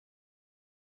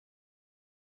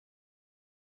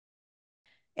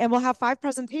And we'll have 5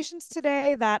 presentations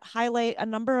today that highlight a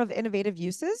number of innovative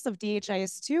uses of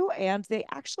DHIS2, and they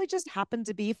actually just happen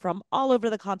to be from all over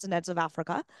the continent of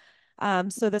Africa.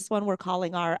 So this one we're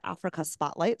calling our Africa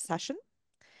Spotlight session.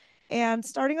 And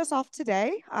starting us off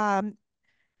today, Taraken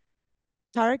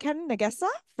Negesa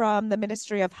from the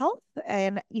Ministry of Health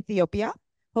in Ethiopia.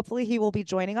 Hopefully he will be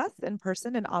joining us in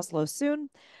person in Oslo soon.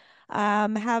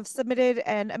 Have submitted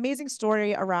an amazing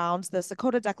story around the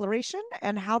Sakota Declaration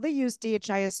and how they use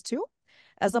DHIS2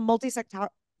 as a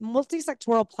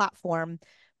multi-sectoral platform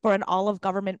for an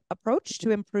all-of-government approach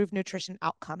to improve nutrition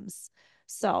outcomes.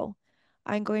 So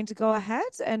I'm going to go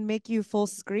ahead and make you full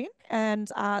screen, and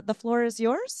the floor is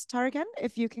yours, Taraken,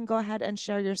 if you can go ahead and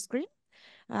share your screen.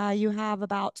 You have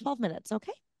about 12 minutes,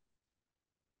 okay?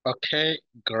 Okay,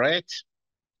 great.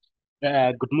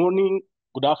 Good morning,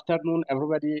 good afternoon,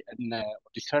 everybody in the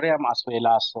auditorium as well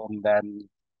as on the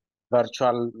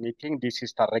virtual meeting. This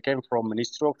is Tareken from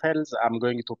Ministry of Health. I'm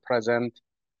going to present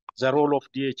the role of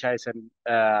DHIS and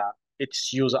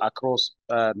its use across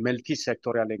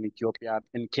multi-sectorial in Ethiopia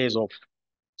in case of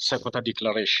Sakota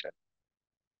Declaration.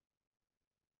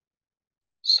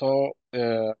 So,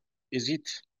 is it,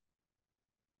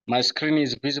 my screen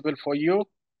is visible for you?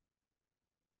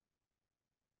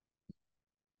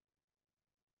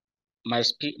 My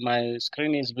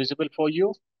screen is visible for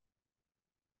you?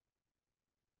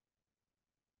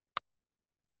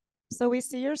 So we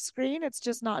see your screen. It's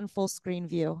just not in full screen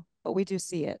view, but we do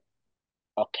see it.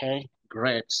 Okay,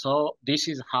 great. So this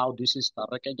is how this is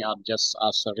Tarek. Just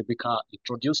as Rebecca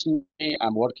introducing me,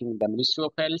 I'm working in the Ministry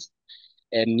of Health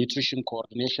and Nutrition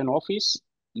Coordination Office.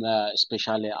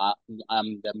 Especially,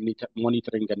 I'm the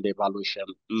monitoring and evaluation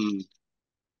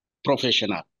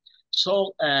professional.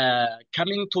 So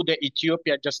coming to the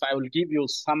Ethiopia, just I will give you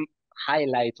some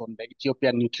highlight on the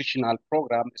Ethiopian nutritional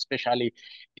program. Especially,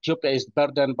 Ethiopia is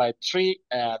burdened by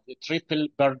the triple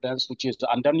burdens, which is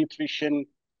undernutrition,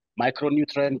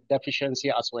 micronutrient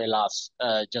deficiency, as well as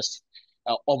just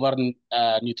over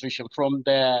nutrition. From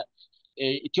the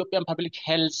Ethiopian Public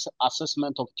Health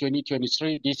Assessment of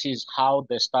 2023, this is how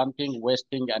the stunting,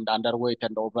 wasting, and underweight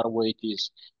and overweight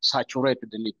is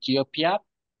saturated in Ethiopia.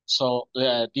 So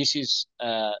this is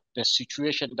the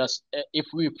situation. That if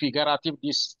we figure out if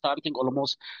this stunting,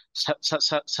 almost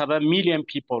 7 million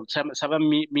people,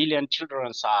 7 million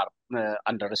children are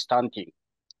under stunting.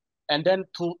 And then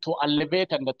to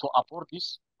alleviate and to afford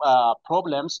these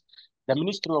problems, the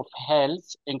Ministry of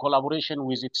Health, in collaboration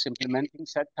with its implementing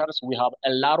sectors, we have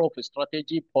a lot of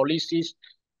strategy policies,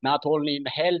 not only in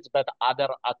health, but other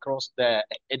across the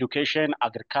education,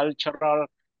 agricultural,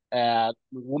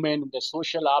 women, the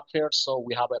social affairs. So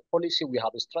we have a policy, we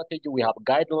have a strategy, we have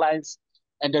guidelines,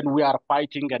 and then we are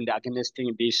fighting and against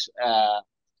this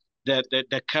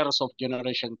the curse of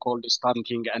generation called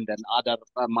stunting and then other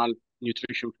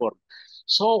malnutrition form.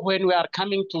 So when we are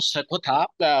coming to Sakota,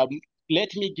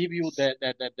 let me give you the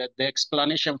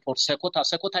explanation for Sakota.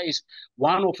 Sakota is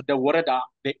one of the woreda,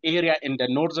 the area in the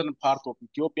northern part of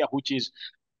Ethiopia, which is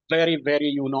very,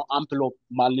 very, ample of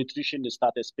malnutrition,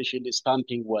 especially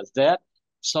stunting was there.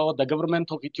 So the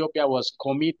government of Ethiopia was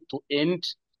committed to end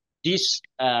this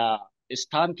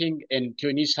stunting in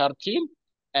 2013,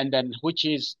 and then which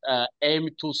is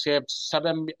aimed to save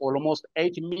almost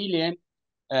 8 million,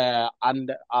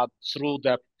 and through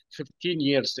the 15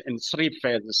 years in 3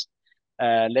 phases.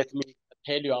 Let me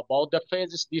tell you about the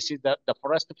phases. This is the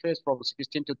first phase from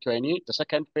 16 to 20. The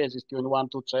second phase is 21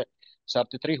 to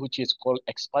 33, which is called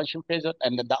expansion phase,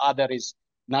 and then the other is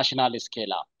national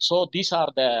scale up. So these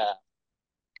are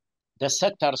the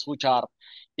sectors which are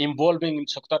involving in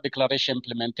Sector Declaration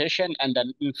implementation, and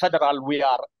then in federal we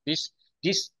are this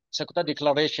Sector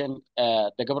Declaration.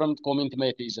 The government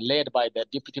commitment is led by the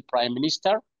Deputy Prime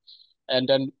Minister, and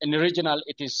then in regional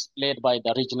it is led by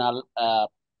the regional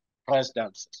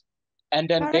presidents. And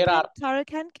then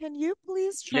Taraken, can you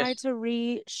please try yes. to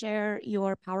re-share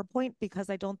your PowerPoint, because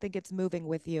I don't think it's moving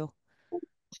with you.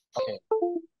 Okay.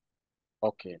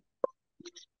 Okay.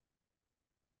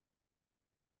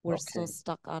 We're still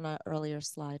stuck on an earlier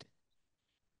slide.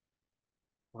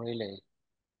 Really?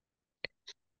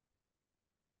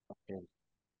 Okay.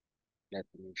 Let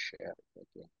me share it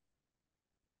again.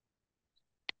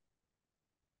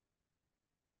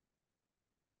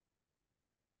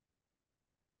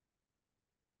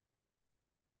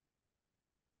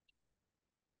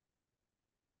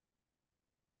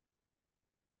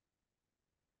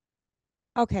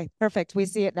 Okay, perfect. We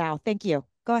see it now. Thank you.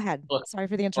 Go ahead. Sorry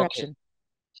for the interruption. Okay.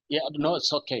 Yeah, no,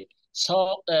 it's okay.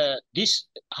 So this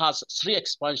has 3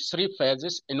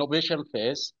 phases: innovation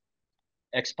phase,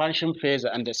 expansion phase,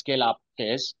 and the scale up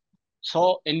phase.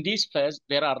 So in this phase,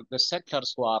 there are the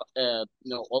sectors who are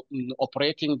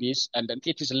operating this, and then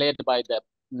it is led by the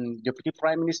Deputy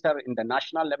Prime Minister in the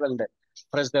national level, the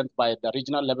President by the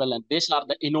regional level, and these are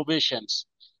the innovations.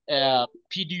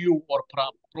 PDU or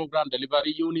Program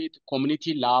Delivery Unit,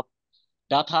 Community Lab,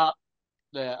 Data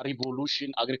the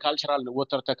Revolution, Agricultural and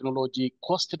Water Technology,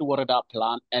 Costed Warada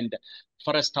Plan, and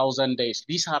First 1,000 Days.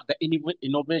 These are the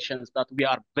innovations that we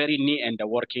are very near and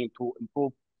working to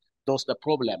improve those the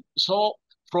problem. So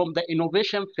from the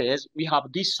innovation phase, we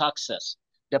have this success.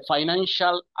 The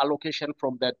financial allocation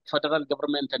from the federal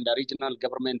government and the regional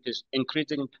government is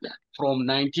increasing from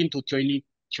 19 to 20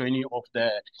 of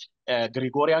the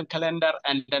Gregorian calendar.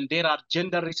 And then there are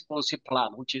gender responsive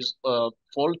plan, which is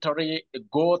poultry,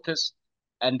 goats,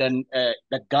 and then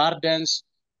the gardens,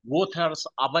 waters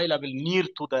available near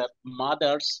to the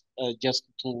mothers, just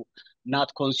to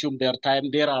not consume their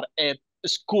time. There are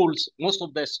schools. Most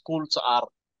of the schools are,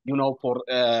 for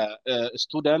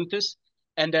students,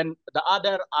 and then the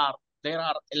other are there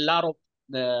are a lot of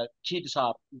kids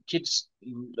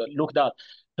looked at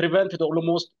prevented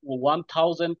almost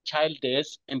 1,000 child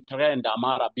deaths in Tigray and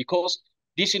Amara because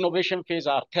this innovation phase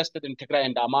are tested in Tigray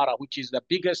and Amara, which is the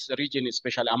biggest region,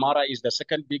 especially Amara is the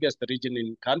second biggest region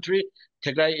in country.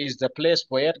 Tigray is the place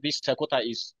where this Sakota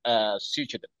is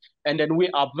situated. And then we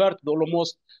averted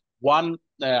almost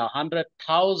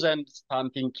 100,000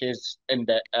 stunting cases in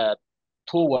the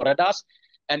two waredas.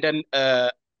 And then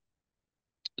the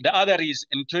other is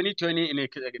in 2020, in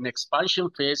an expansion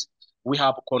phase, we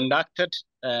have conducted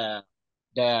the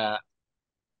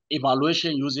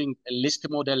evaluation using a list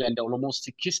model, and almost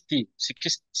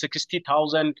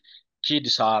 60,000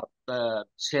 kids are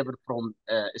saved from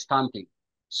stunting.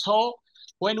 So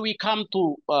when we come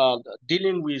to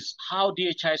dealing with how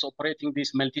DHI is operating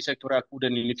this multi-sectoral food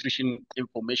and nutrition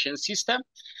information system,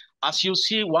 as you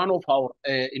see, one of our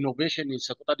innovation in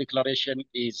Sakota Declaration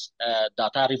is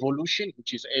data revolution,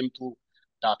 which is aimed to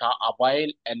data avail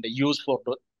and use for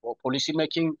policy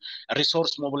making,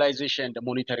 resource mobilization, and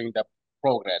monitoring the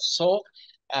progress. So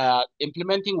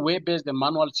implementing web-based and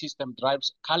manual system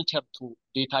drives culture to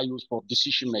data use for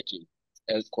decision making,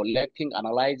 collecting,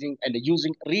 analyzing, and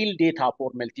using real data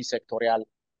for multi-sectorial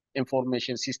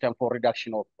information system for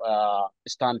reduction of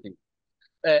stunting.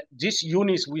 This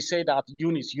UNIS, we say that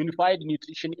UNIS, Unified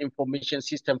Nutrition Information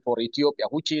System for Ethiopia,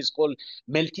 which is called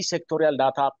multi-sectorial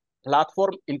data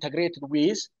platform integrated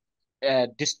with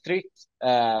district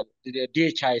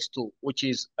DHIS2, which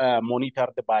is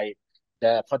monitored by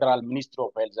the Federal Ministry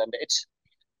of Health. And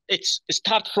it's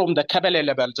start from the Kabele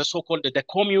level, the so-called the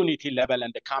community level,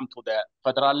 and they come to the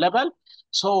federal level.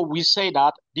 So we say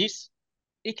that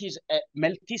it is a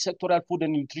multi-sectoral food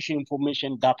and nutrition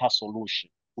information data solution.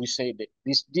 We say that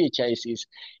this DHIS is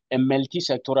a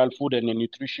multi-sectoral food and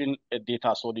nutrition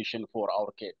data solution for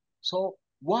our care. So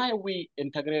why we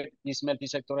integrate this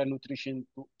multi-sectoral nutrition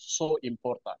so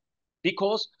important?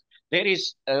 Because there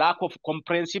is a lack of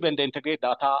comprehensive and integrated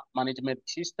data management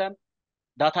system.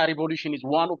 Data revolution is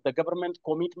one of the government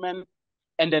commitment,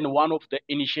 and then one of the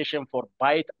initiation for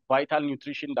vital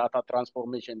nutrition data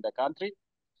transformation in the country.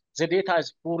 The data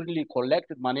is poorly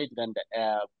collected, managed, and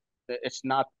it's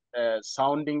not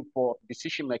sounding for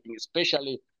decision making,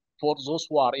 especially for those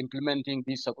who are implementing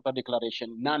this Sakota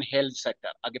Declaration, non-health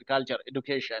sector, agriculture,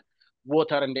 education,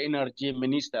 water and energy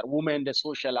minister, women and the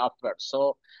social affairs.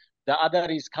 So the other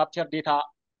is capture data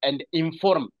and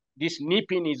inform. This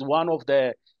NIPIN is one of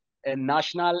the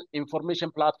national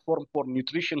information platform for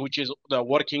nutrition, which is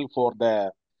working for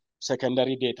the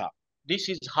secondary data. This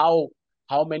is how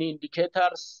many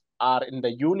indicators are in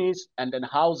the units, and then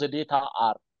how the data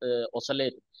are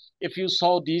oscillated. If you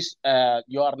saw this,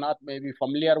 you are not maybe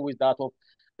familiar with that. Of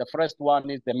the first one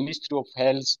is the Ministry of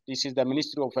Health. This is the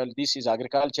Ministry of Health. This is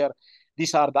Agriculture.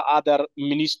 These are the other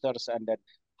ministers, and then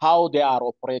how they are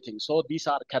operating. So these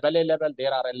are Kabele level.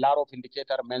 There are a lot of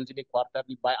indicators, monthly,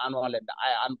 quarterly, biannual, and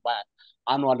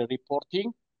biannual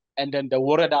reporting. And then the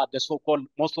Wareda, the so-called,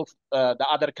 most of the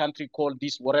other country call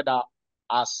this Wareda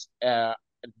as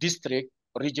district,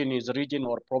 region is region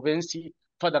or province,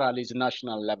 federal is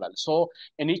national level. So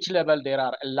in each level, there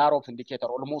are a lot of indicators,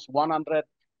 almost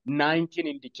 119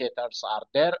 indicators are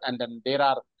there. And then there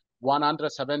are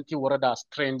 170 Waredas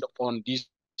trained on this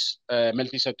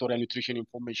multi-sectoral nutrition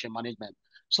information management.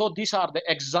 So these are the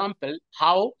example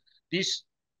how this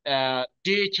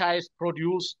DHIS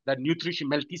produce the nutrition,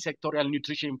 multi-sectoral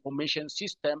nutrition information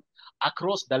system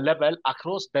across the level,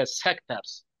 across the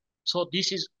sectors. So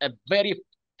this is a very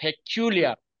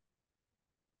peculiar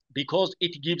because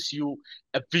it gives you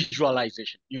a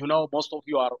visualization. You know, most of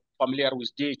you are familiar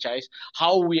with DHIs.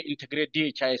 How we integrate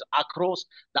DHIs across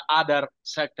the other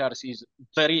sectors is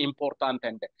very important,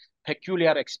 and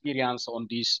peculiar experience on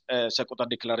this Secretary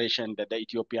Declaration, the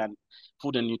Ethiopian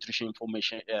Food and Nutrition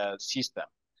Information System.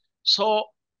 So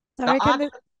the Tariq, other,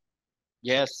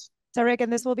 yes, Tariq,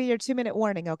 and this will be your 2-minute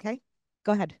warning, okay?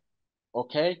 Go ahead.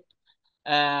 okay.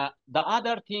 The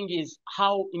other thing is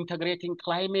how integrating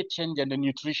climate change and the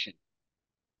nutrition.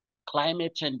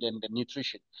 Climate change and the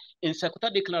nutrition. In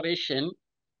Secretary Declaration,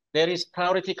 there is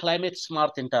priority climate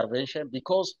smart intervention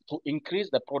because to increase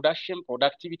the production,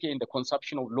 productivity, and the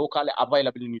consumption of locally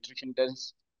available nutrition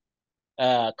dense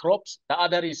crops. The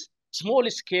other is small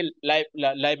scale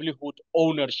livelihood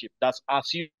ownership. That's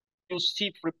as you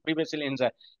see previously in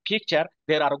the picture,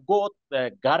 there are goat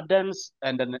gardens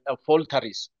and then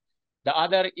poultries. The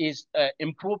other is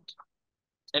improved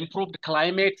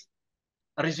climate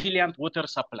resilient water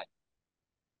supply.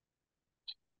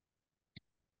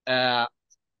 Uh,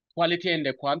 Quality and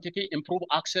the quantity, improve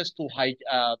access to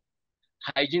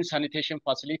hygiene sanitation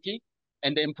facility,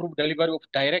 and improve delivery of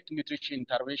direct nutrition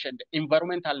intervention,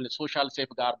 environmental and social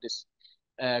safeguards,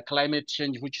 climate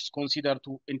change, which is considered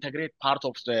to integrate part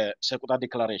of the Secretary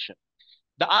Declaration.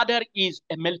 The other is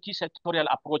a multi-sectorial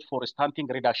approach for stunting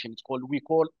reduction. It's called, we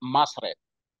call MASRED,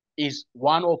 is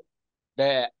one of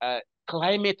the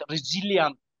climate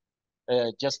resilient.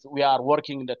 Just we are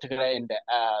working in the Tigray and the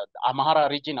Amhara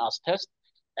region as test,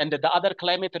 and the other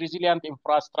climate resilient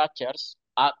infrastructures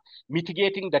are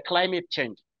mitigating the climate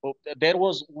change. There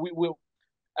was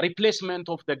replacement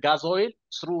of the gas oil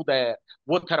through the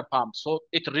water pump, so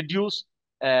it reduced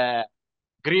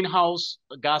greenhouse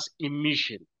gas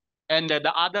emission. And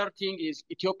the other thing is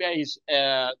Ethiopia is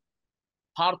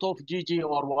part of GG,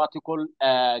 or what you call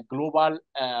global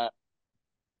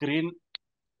green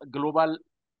global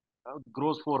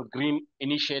growth for green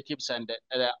initiatives, and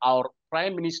our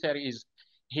prime minister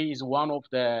he is one of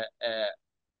the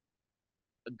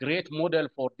great model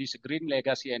for this green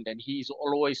legacy, and then he is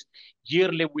always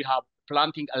yearly we have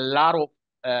planting a lot of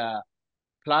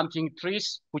planting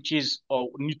trees, which is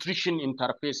nutrition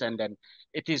interface, and then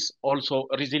it is also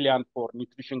resilient for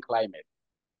nutrition climate.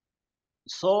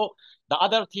 So the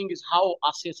other thing is how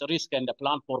assess risk and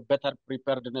plan for better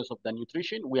preparedness of the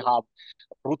nutrition. We have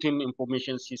routine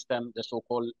information system, the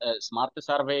so-called SMART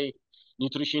survey,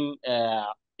 nutrition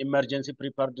emergency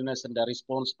preparedness and the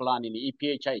response plan in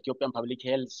EPHI, Ethiopian Public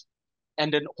Health,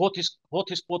 and then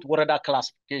hotspot Warada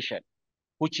classification,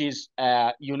 which is,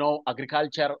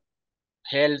 agriculture,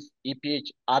 health, EPH,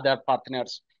 other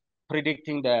partners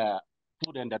predicting the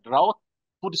food and the drought.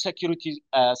 Food security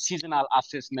seasonal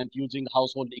assessment using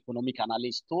household economic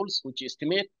analysis tools, which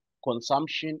estimate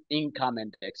consumption, income,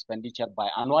 and expenditure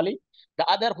biannually. The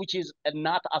other, which is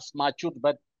not as matured,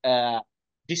 but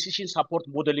decision support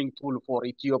modeling tool for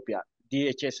Ethiopia,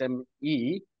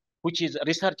 DHSME, which is a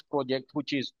research project,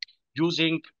 which is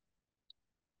using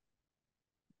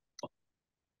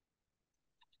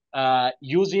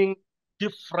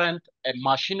different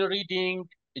machine reading,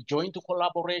 joint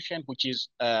collaboration, which is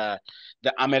the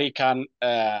American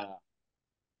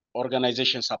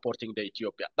organization supporting the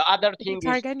Ethiopia. The other thing is,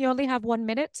 Targan, you only have 1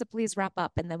 minute, so please wrap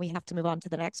up, and then we have to move on to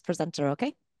the next presenter,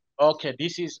 okay? okay,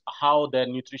 this is how the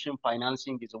nutrition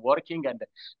financing is working, and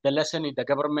the lesson is the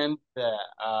government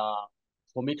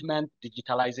commitment,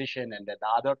 digitalization, and the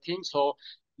other things. So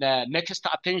the next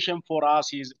attention for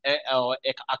us is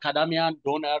academia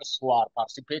donors who are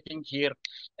participating here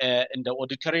in the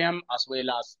auditorium as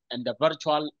well as in the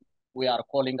virtual. We are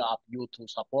calling up you to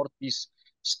support this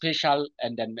special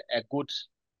and then a good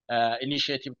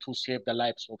initiative to save the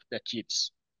lives of the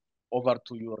kids. Over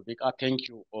to you, Rebecca. Thank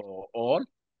you all.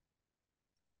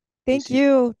 Thank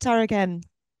you, Tarigan.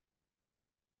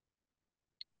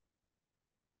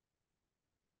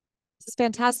 This is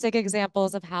fantastic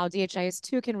examples of how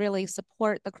DHIS2 can really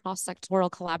support the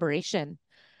cross-sectoral collaboration.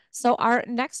 So our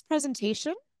next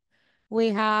presentation we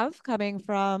have coming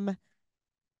from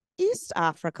East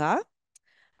Africa.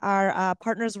 Our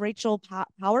partners, Rachel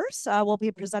Powers, will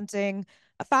be presenting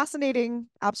a fascinating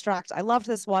abstract. I love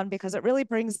this one because it really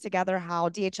brings together how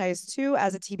DHIS2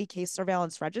 as a TB case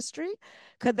surveillance registry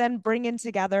could then bring in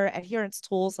together adherence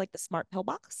tools like the Smart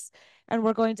Pillbox. And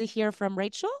we're going to hear from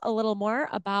Rachel a little more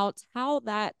about how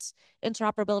that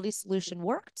interoperability solution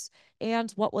worked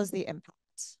and what was the impact.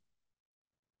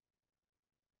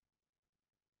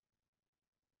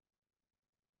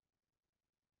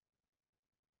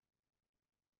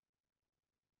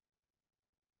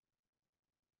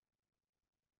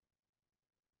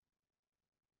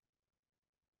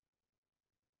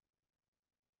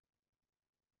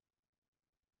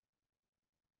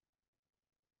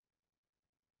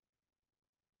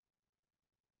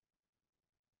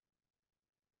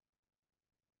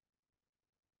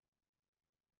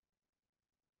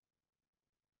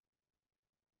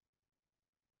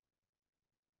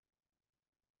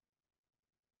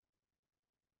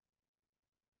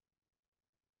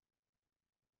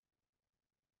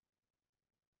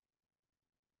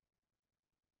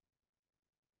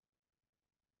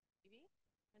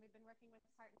 working with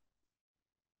partners,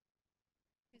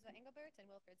 Suza Engelbert and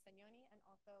Wilfred Sagnoni, and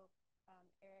also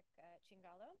Eric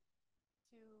Chingalo,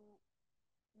 to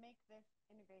make this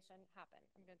integration happen.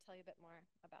 I'm going to tell you a bit more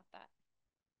about that.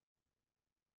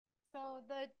 So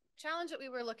the challenge that we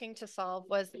were looking to solve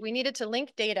was we needed to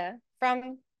link data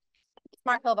from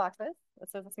smart pillboxes,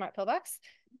 this is a smart pillbox,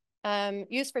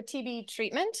 used for TB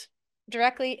treatment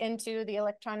directly into the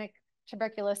electronic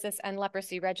tuberculosis and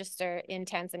leprosy register in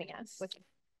Tanzania, which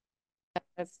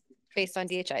is based on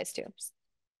DHIS2.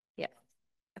 Yeah.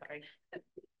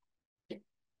 Okay.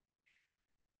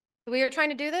 We are trying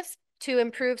to do this to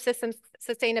improve system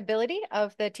sustainability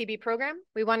of the TB program.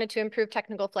 We wanted to improve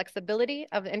technical flexibility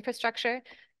of the infrastructure,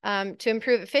 to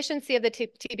improve efficiency of the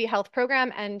TB health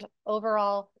program, and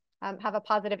overall have a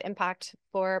positive impact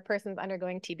for persons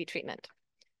undergoing TB treatment.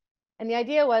 And the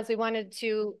idea was we wanted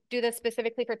to do this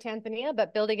specifically for Tanzania,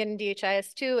 but building it in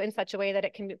DHIS2 in such a way that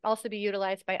it can also be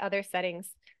utilized by other settings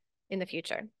in the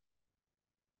future.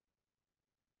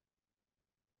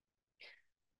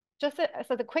 Just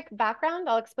so the quick background,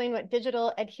 I'll explain what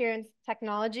digital adherence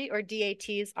technology, or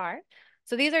DATs, are.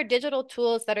 So these are digital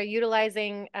tools that are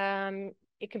utilizing,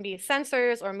 it can be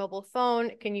sensors or a mobile phone,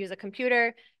 it can use a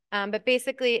computer, but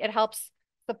basically it helps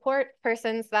support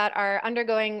persons that are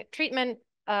undergoing treatment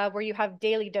where you have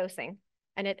daily dosing.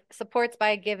 And it supports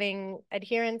by giving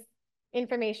adherence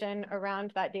information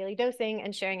around that daily dosing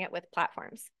and sharing it with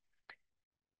platforms.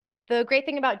 The great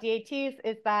thing about DATs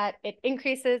is that it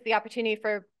increases the opportunity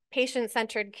for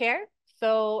patient-centered care.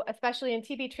 So especially in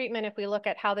TB treatment, if we look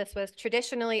at how this was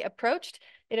traditionally approached,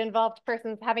 it involved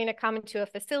persons having to come into a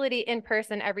facility in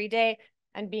person every day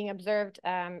and being observed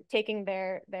taking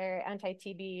their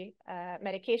anti-TB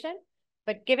medication.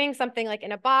 But giving something like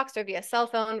in a box or via cell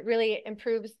phone really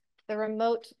improves the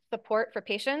remote support for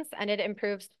patients, and it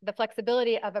improves the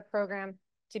flexibility of a program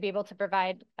to be able to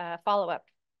provide follow-up.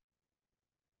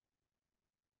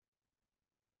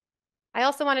 I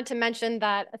also wanted to mention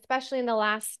that, especially in the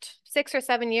last 6 or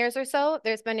 7 years or so,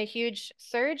 there's been a huge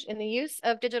surge in the use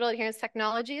of digital adherence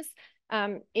technologies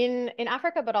in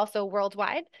Africa, but also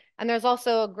worldwide. And there's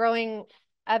also growing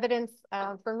evidence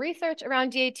from research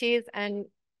around DATs and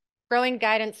growing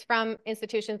guidance from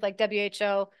institutions like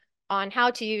WHO on how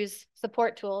to use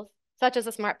support tools, such as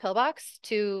a smart pillbox,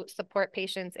 to support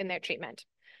patients in their treatment.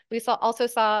 We also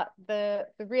saw the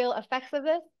real effects of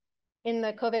this in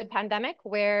the COVID pandemic,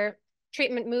 where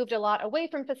treatment moved a lot away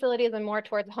from facilities and more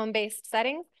towards home-based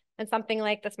settings. And something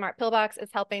like the smart pillbox is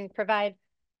helping provide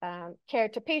care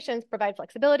to patients, provide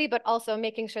flexibility, but also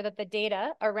making sure that the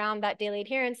data around that daily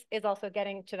adherence is also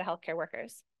getting to the healthcare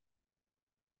workers.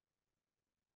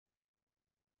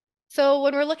 So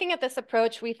when we're looking at this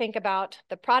approach, we think about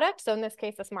the product. So in this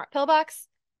case, the smart pillbox,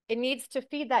 it needs to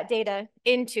feed that data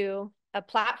into a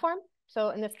platform. So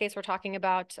in this case, we're talking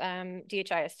about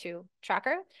DHIS2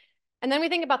 tracker. And then we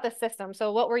think about the system.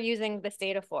 So what we're using this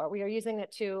data for, we are using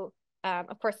it to,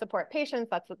 of course, support patients.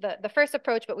 That's the first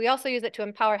approach, but we also use it to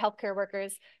empower healthcare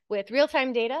workers with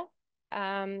real-time data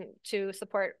to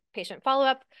support patient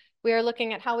follow-up. We are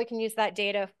looking at how we can use that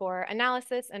data for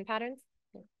analysis and patterns.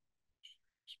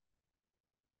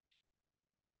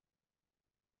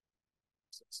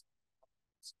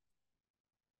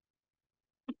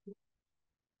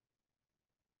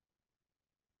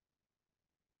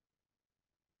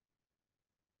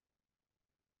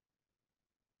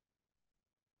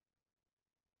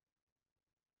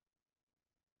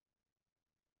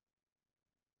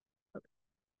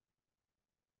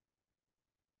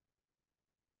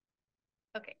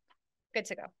 Okay, good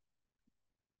to go.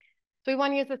 So we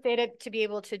want to use this data to be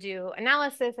able to do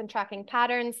analysis and tracking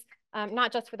patterns,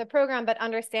 not just for the program, but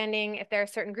understanding if there are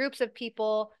certain groups of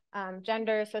people,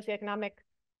 gender, socioeconomic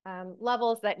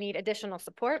levels that need additional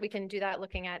support. We can do that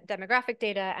looking at demographic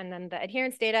data and then the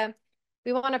adherence data.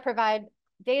 We want to provide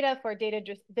data for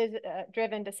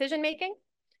data-driven decision-making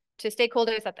to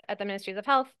stakeholders at the Ministries of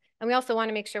Health. And we also want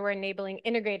to make sure we're enabling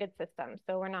integrated systems.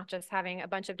 So we're not just having a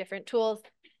bunch of different tools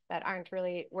that aren't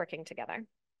really working together.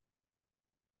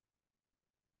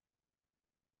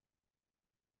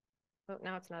 Oh,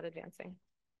 now it's not advancing.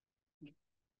 You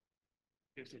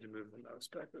just need to move the mouse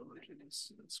back over to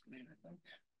this screen, I think.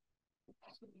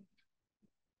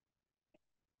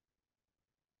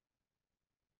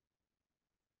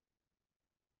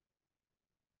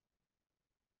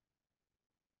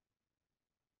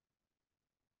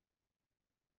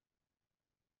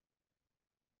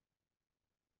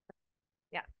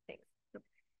 Yeah, thanks.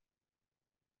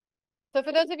 So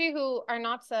for those of you who are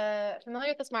not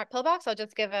familiar with the smart pillbox, I'll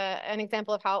just give an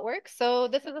example of how it works. So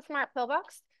this is a smart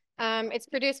pillbox. It's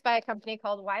produced by a company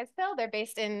called Wisepill. They're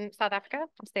based in South Africa.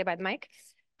 I'll stay by the mic.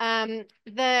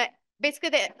 Basically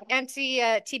the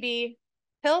anti-TB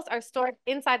pills are stored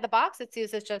inside the box. It's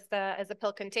used as just as a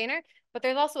pill container, but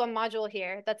there's also a module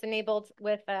here that's enabled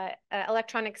with a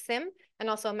electronic SIM and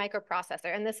also a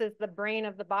microprocessor. And this is the brain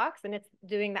of the box, and it's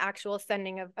doing the actual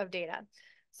sending of data.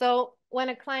 So when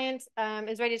a client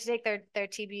is ready to take their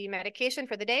TB medication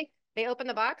for the day, they open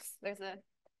the box. There's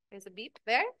a beep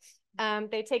there.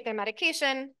 They take their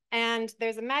medication, and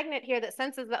there's a magnet here that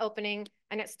senses the opening,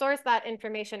 and it stores that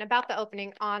information about the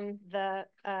opening on the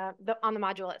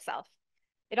module itself.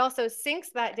 It also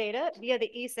syncs that data via the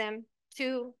eSIM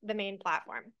to the main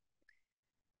platform.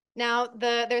 Now,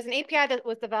 there's an API that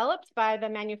was developed by the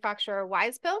manufacturer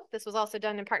WisePill. This was also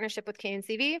done in partnership with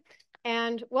KNCV.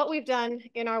 And what we've done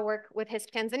in our work with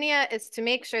HISP Tanzania is to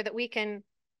make sure that we can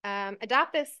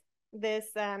adapt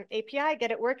this API,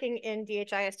 get it working in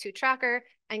DHIS2 tracker,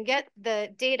 and get the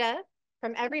data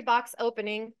from every box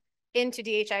opening into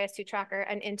DHIS2 tracker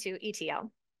and into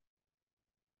ETL.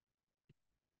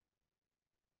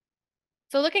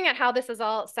 So looking at how this is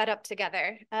all set up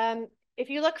together, if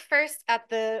you look first at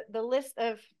the list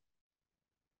of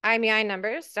IMEI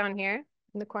numbers down here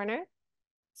in the corner,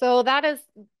 so that is,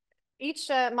 each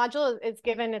module is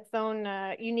given its own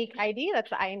unique ID, that's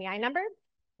the IMEI number.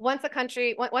 Once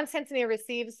Tanzania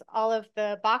receives all of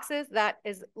the boxes,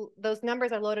 those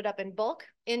numbers are loaded up in bulk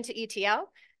into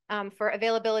ETL for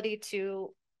availability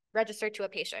to register to a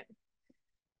patient.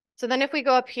 So then if we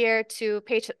go up here to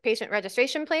patient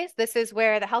registration place, this is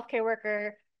where the healthcare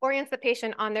worker orients the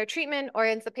patient on their treatment,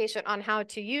 orients the patient on how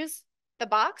to use the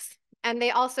box, and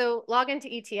they also log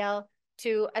into ETL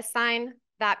to assign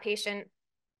that patient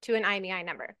to an IMEI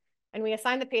number. And we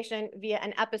assign the patient via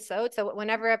an episode. So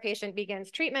whenever a patient begins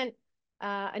treatment,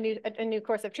 a new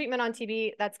course of treatment on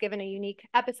TB, that's given a unique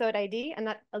episode ID, and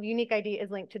that a unique ID is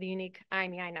linked to the unique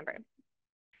IMEI number.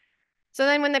 So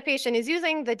then when the patient is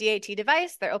using the DAT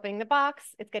device, they're opening the box,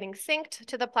 it's getting synced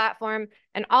to the platform,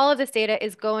 and all of this data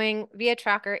is going via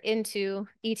tracker into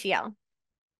ETL.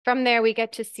 From there, we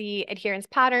get to see adherence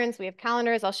patterns. We have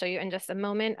calendars. I'll show you in just a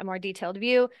moment, a more detailed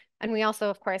view. And we also,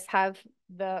 of course, have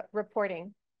the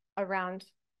reporting around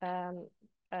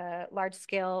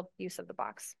large-scale use of the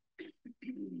box.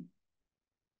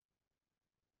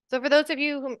 So for those of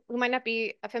you who might not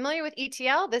be familiar with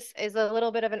ETL, this is a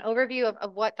little bit of an overview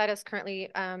of what that is currently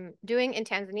doing in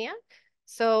Tanzania.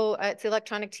 So it's the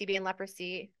electronic TB and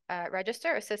leprosy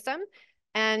register or system,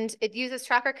 and it uses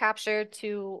tracker capture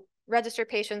to register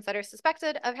patients that are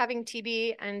suspected of having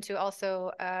TB and to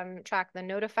also track the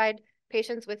notified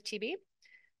patients with TB.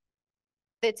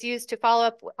 It's used to follow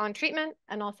up on treatment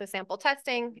and also sample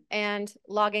testing and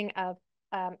logging of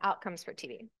outcomes for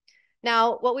TB.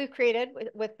 Now, what we've created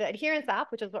with the adherence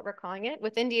app, which is what we're calling it,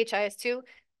 within DHIS2,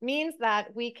 means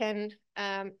that we can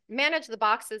manage the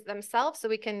boxes themselves. So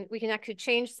we can actually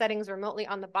change settings remotely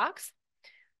on the box.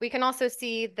 We can also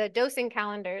see the dosing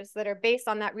calendars that are based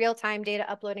on that real-time data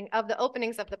uploading of the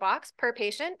openings of the box per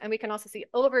patient. And we can also see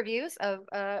overviews of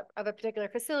a particular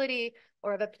facility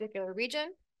or of a particular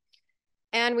region.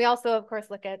 And we also, of course,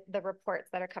 look at the reports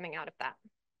that are coming out of that.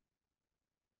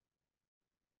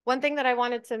 One thing that I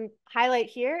wanted to highlight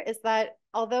here is that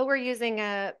although we're using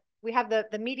we have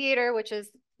the mediator, which is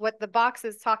what the box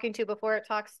is talking to before it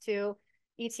talks to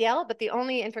ETL, but the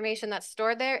only information that's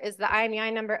stored there is the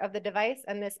IMEI number of the device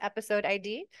and this episode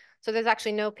ID. So there's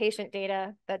actually no patient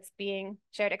data that's being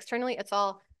shared externally. It's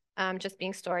all just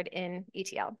being stored in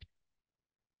ETL.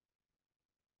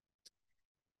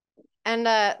 And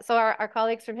so our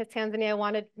colleagues from HISP Tanzania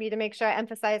wanted me to make sure I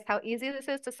emphasize how easy this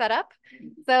is to set up.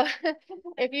 So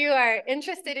if you are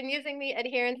interested in using the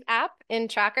adherence app in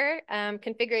Tracker,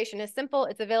 configuration is simple.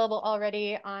 It's available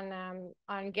already on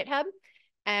GitHub,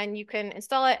 and you can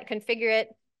install it, configure it,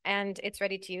 and it's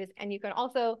ready to use. And you can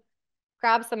also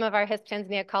grab some of our HISP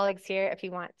Tanzania colleagues here if you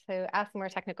want to ask more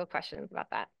technical questions about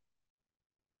that.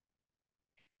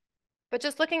 But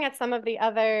just looking at some of the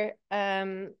other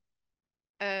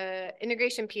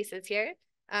integration pieces here.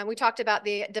 We talked about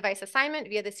the device assignment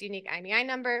via this unique IMEI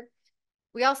number.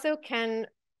 We also can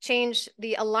change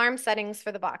the alarm settings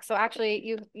for the box. So actually,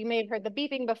 you may have heard the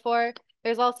beeping before.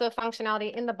 There's also a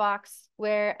functionality in the box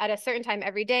where at a certain time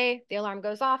every day, the alarm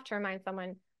goes off to remind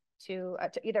someone to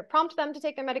either prompt them to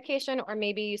take their medication, or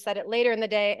maybe you set it later in the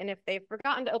day, and if they've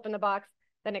forgotten to open the box,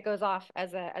 then it goes off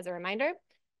as a reminder.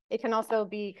 It can also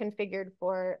be configured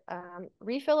for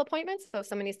refill appointments. So if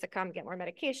someone needs to come get more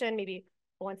medication, maybe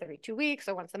once every 2 weeks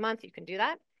or once a month, you can do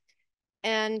that.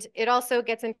 And it also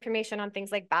gets information on things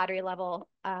like battery level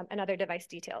and other device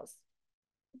details.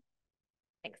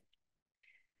 Thanks.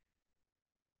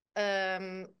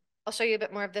 I'll show you a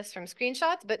bit more of this from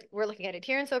screenshots, but we're looking at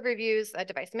adherence overviews,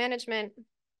 device management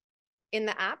in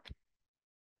the app.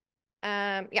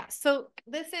 Yeah, so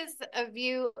this is a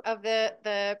view of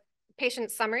the patient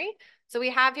summary. So we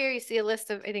have here, you see a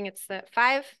list of, I think it's the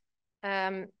 5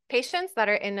 patients that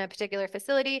are in a particular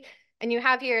facility. And you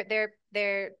have here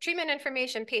their treatment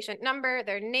information, patient number,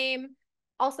 their name,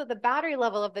 also the battery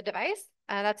level of the device.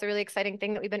 That's a really exciting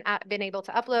thing that we've been able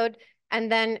to upload. And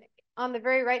then on the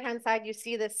very right-hand side, you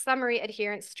see this summary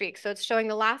adherence streak. So it's showing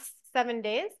the last 7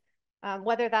 days,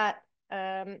 whether that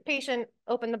patient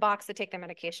opened the box to take their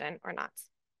medication or not.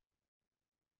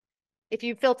 If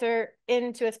you filter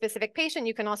into a specific patient,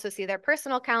 you can also see their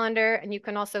personal calendar, and you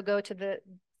can also go to the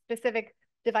specific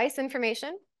device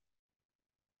information.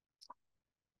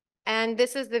 And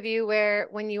this is the view where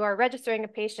when you are registering a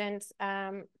patient,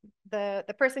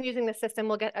 the person using the system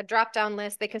will get a drop-down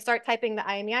list. They can start typing the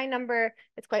IMEI number.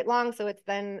 It's quite long, so it's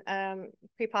then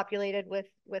pre-populated with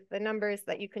the numbers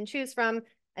that you can choose from.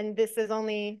 And this is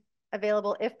only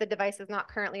available if the device is not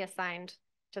currently assigned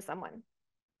to someone.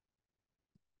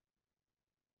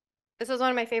 This is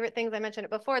one of my favorite things. I mentioned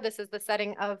it before. This is the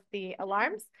setting of the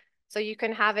alarms. So you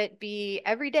can have it be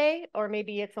every day, or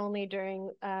maybe it's only during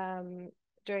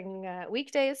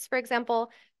weekdays, for example.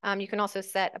 You can also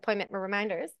set appointment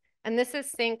reminders. And this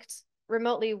is synced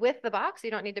remotely with the box. You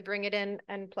don't need to bring it in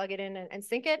and plug it in and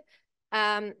sync it.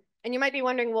 And you might be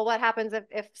wondering, well, what happens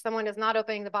if someone is not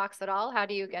opening the box at all? How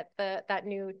do you get that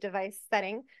new device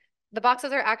setting? The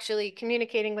boxes are actually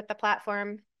communicating with the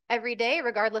platform every day,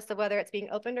 regardless of whether it's being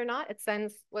opened or not. It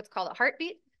sends what's called a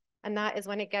heartbeat, and that is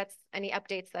when it gets any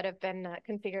updates that have been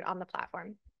configured on the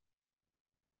platform.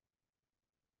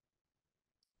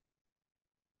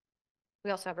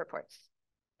 We also have reports,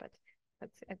 but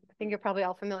I think you're probably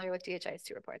all familiar with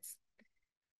DHIS2 reports.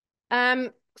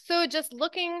 So just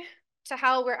looking to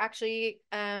how we're actually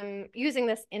using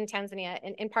this in Tanzania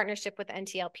in partnership with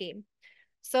NTLP.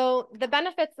 So the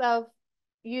benefits of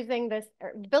using this,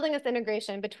 or building this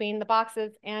integration between the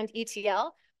boxes and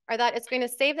ETL are that it's going to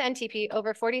save the NTP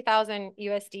over 40,000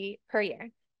 USD per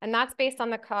year. And that's based on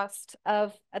the cost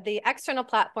of the external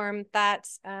platform that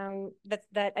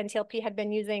NTLP had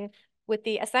been using with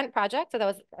the Ascent project. So that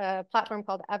was a platform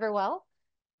called Everwell.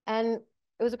 And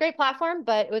it was a great platform,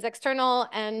 but it was external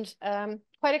and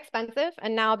quite expensive.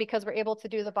 And now, because we're able to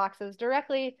do the boxes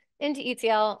directly into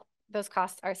ETL, those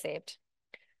costs are saved.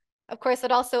 Of course,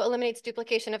 it also eliminates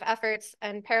duplication of efforts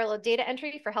and parallel data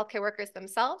entry for healthcare workers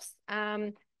themselves.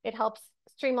 It helps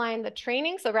streamline the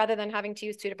training. So rather than having to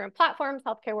use 2 different platforms,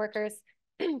 healthcare workers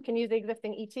can use the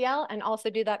existing ETL and also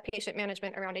do that patient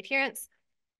management around adherence.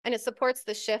 And it supports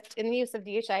the shift in the use of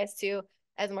DHIS2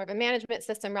 as more of a management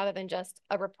system rather than just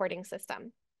a reporting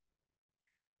system.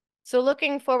 So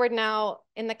looking forward now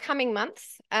in the coming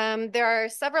months, there are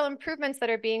several improvements that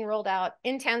are being rolled out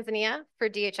in Tanzania for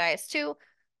DHIS2.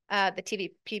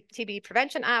 The TB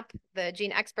prevention app, the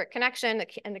Gene Expert Connection,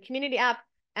 and the community app,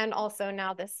 and also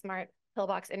now the smart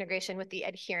pillbox integration with the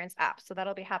adherence app. So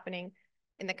that'll be happening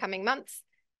in the coming months.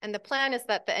 And the plan is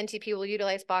that the NTP will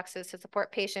utilize boxes to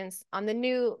support patients on the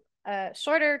new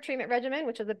shorter treatment regimen,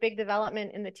 which is a big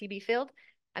development in the TB field.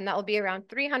 And that will be around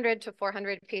 300 to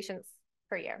 400 patients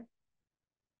per year.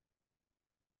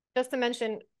 Just to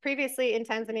mention, previously in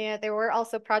Tanzania, there were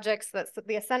also projects that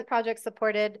the Ascent project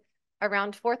supported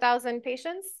around 4,000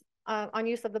 patients on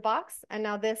use of the box. And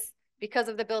now this, because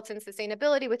of the built-in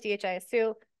sustainability with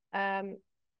DHIS2,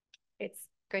 it's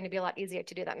going to be a lot easier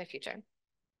to do that in the future.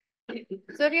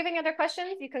 So if you have any other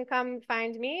questions, you can come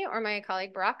find me or my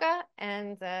colleague Baraka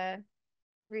and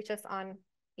reach us on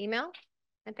email.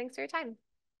 And thanks for your time.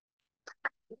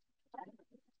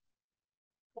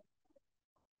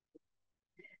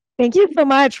 Thank you so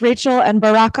much, Rachel and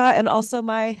Baraka, and also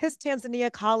my HISP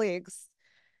Tanzania colleagues.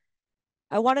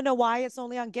 I want to know why it's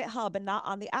only on GitHub and not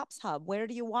on the Apps Hub. Where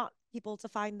do you want people to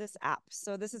find this app?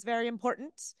 So this is very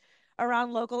important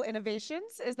around local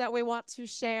innovations, is that we want to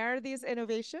share these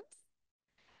innovations.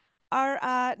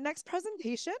 Our next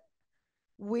presentation,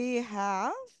 we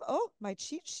have, my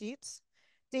cheat sheet,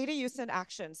 data use and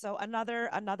action. So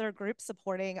another group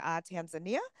supporting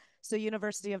Tanzania. So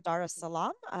University of Dar es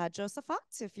Salaam,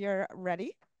 Josephat, if you're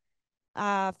ready.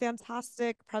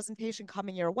 Fantastic presentation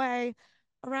coming your way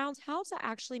around how to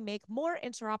actually make more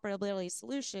interoperability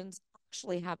solutions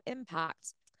actually have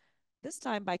impact, this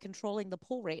time by controlling the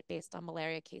pull rate based on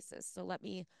malaria cases. So let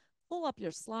me pull up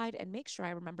your slide and make sure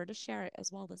I remember to share it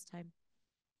as well this time.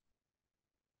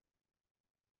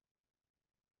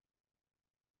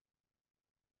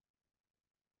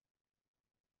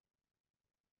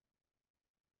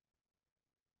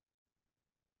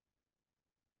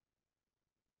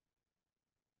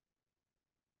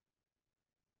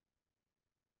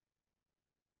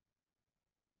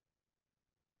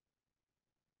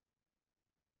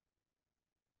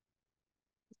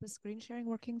 the screen sharing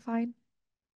working fine?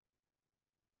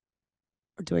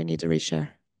 Or do I need to reshare?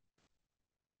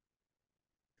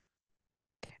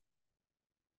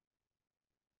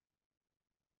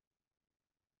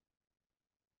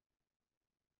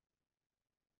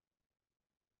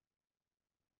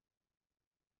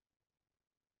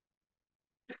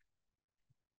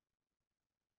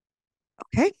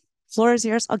 Okay, floor is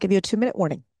yours. I'll give you a 2-minute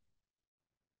warning.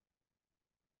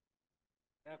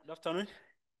 Good afternoon.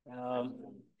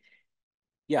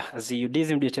 Yeah, as the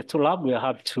UDism DHF2 Lab, we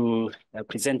have to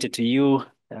present it to you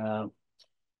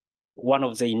one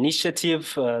of the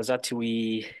initiatives that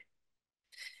we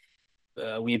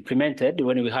implemented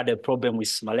when we had a problem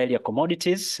with malaria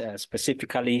commodities,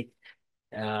 specifically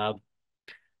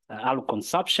alcohol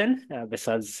consumption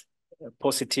versus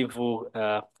positive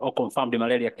or confirmed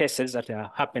malaria cases that are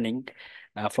happening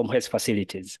from health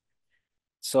facilities.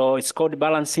 So it's called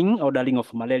balancing ordering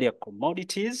of malaria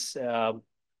commodities.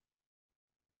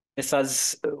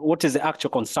 Versus what is the actual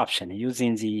consumption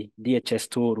using the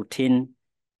DHS2 routine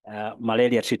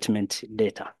malaria treatment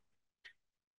data.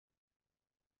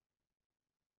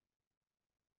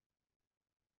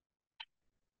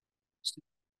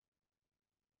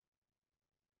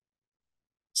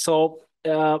 So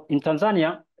in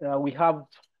Tanzania, we have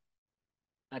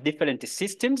different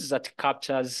systems that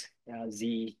captures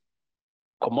the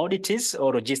commodities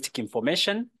or logistic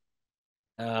information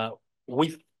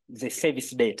with the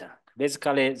service data.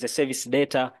 Basically, the service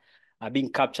data are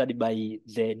being captured by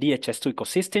the DHS2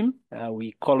 ecosystem.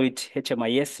 We call it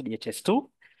HMIS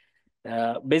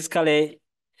DHS2. Basically,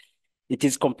 it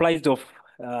is comprised of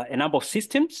a number of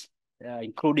systems,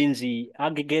 including the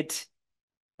aggregate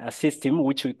system,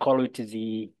 which we call it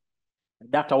the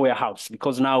data warehouse,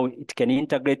 because now it can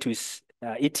integrate with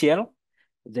ETL,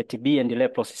 the TB and the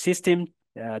leprosy system,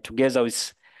 together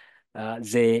with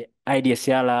the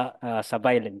IDSR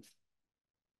surveillance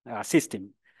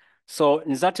system. So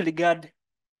in that regard,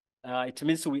 it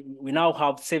means we now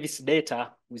have service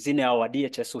data within our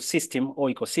DHSO system or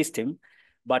ecosystem,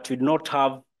 but we do not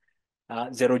have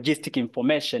the logistic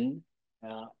information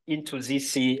into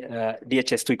this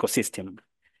DHS2 ecosystem.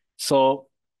 So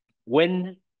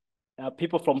when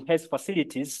people from health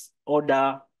facilities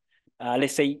order,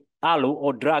 let's say, ALU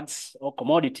or drugs or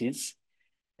commodities,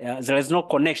 there is no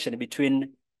connection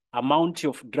between amount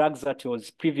of drugs that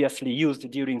was previously used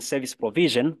during service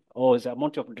provision or the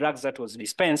amount of drugs that was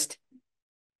dispensed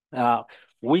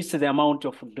with the amount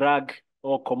of drug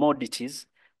or commodities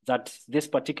that this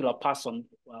particular person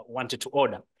wanted to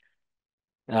order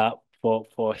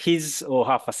for his or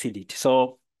her facility.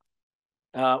 So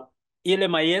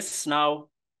LMIS now,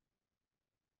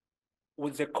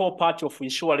 with the core part of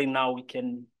ensuring now we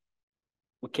can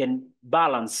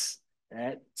balance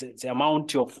the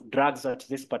amount of drugs that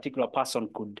this particular person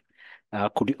could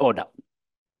order.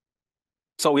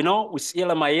 So we know with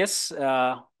LMIS,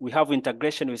 we have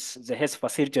integration with the health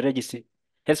facility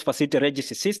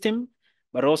registry system,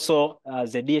 but also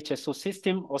the DHSO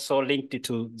system also linked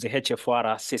to the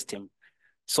HFR system.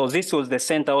 So this was the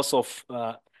center also of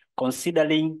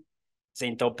considering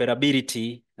the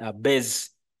interoperability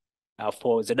base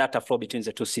for the data flow between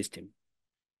the two systems.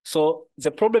 So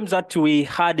the problems that we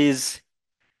had is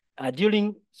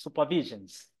during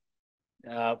supervisions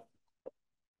that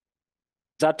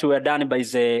were done by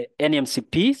the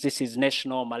NMCP, this is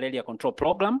National Malaria Control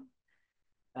Program,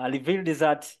 revealed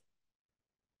that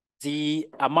the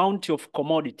amount of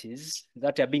commodities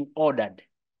that are being ordered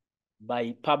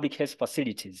by public health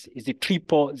facilities is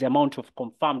triple the amount of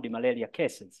confirmed malaria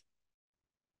cases.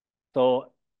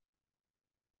 So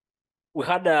we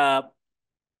had,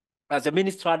 as the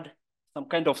minister had some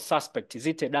kind of suspect. Is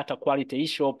it a data quality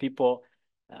issue or people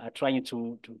trying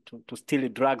to steal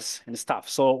drugs and stuff?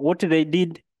 So what they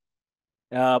did,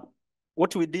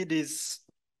 what we did is,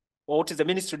 or what the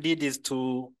ministry did is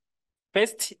to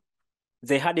first,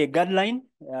 they had a guideline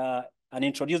and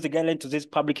introduced the guideline to these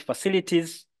public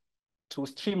facilities to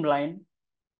streamline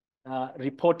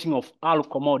reporting of all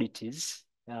commodities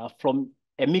from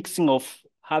a mixing of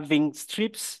having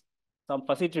strips, some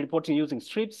facility reporting using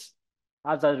strips,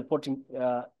 others reporting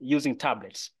using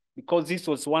tablets. Because this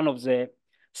was one of the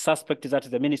suspects that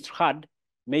the ministry had.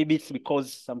 Maybe it's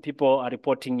because some people are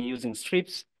reporting using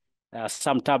strips,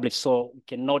 some tablets, so we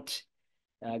cannot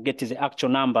get the actual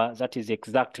number that is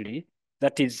exactly,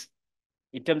 that is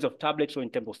in terms of tablets or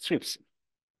in terms of strips.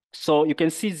 So you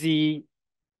can see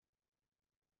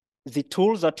the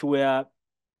tools that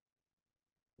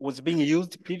was being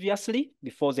used previously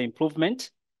before the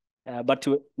improvement, but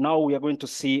now we are going to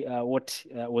see what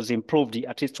was improved,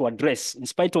 at least to address, in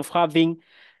spite of having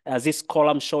this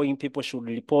column showing people should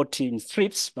report in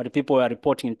strips, but people were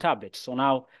reporting in tablets. So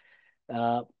now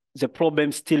the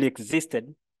problem still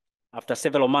existed after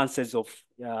several months of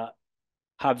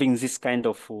having this kind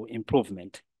of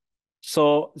improvement.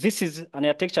 So this is an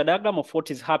architecture diagram of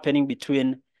what is happening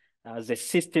between the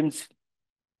systems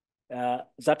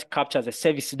that capture the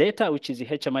service data, which is the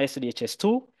HMIS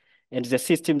DHS2, and the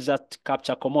systems that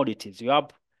capture commodities.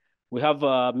 We have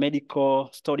a medical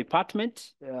store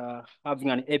department having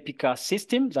an EPICA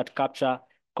system that capture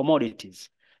commodities.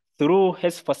 Through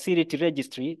HISP facility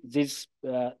registry, this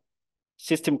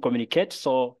system communicates.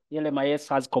 So LMIS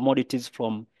has commodities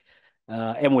from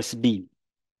MSB.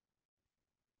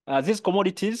 These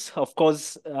commodities, of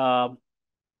course, are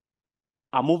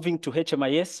moving to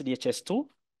HMIS DHS2,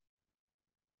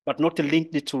 but not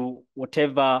linked to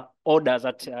whatever order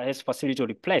that HISP facility will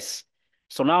replace.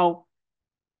 So now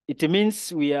it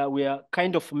means we are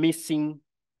kind of missing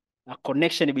a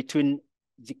connection between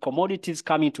the commodities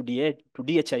coming to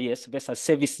DHIS versus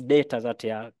service data that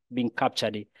are being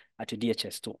captured at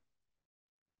DHS2.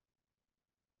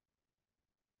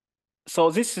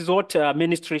 So this is what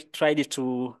ministry tried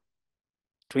to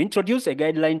introduce a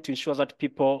guideline to ensure that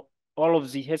people, all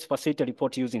of the HISP facility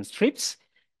report using strips,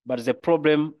 but the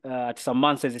problem at some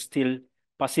months is still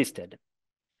persisted.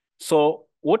 So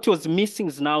what was missing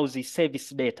is now the service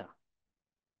data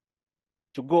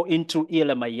to go into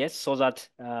ELMIS so that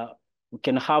we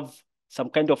can have some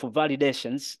kind of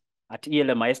validations at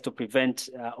ELMIS to prevent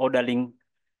ordering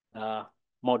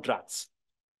more drugs.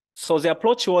 So the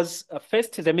approach was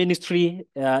first the ministry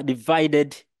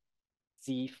divided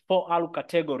the 4 ALU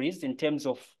categories in terms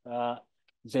of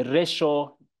the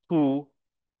ratio to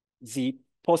the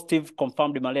positive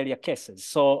confirmed malaria cases.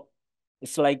 So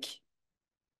it's like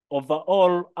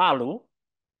overall ALU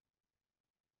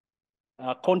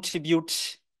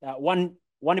contribute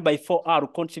 1/4 ALU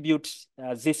contribute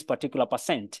this particular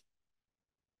percent.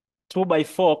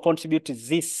 2/4 contribute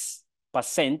this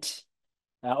percent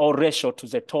or ratio to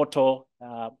the total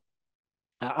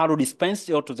ALU dispensed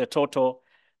or to the total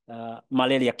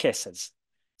malaria cases.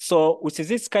 So with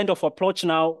this kind of approach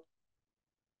now,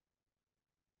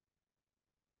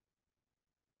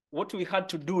 what we had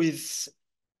to do is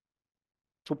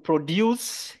to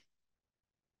produce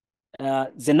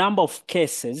the number of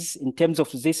cases in terms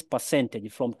of this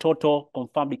percentage from total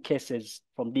confirmed cases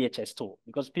from DHS2,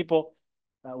 because people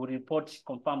will report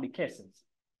confirmed cases.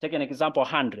 Take an example,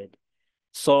 100.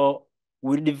 So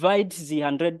we divide the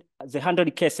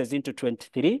 100 cases into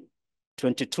 23,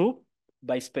 22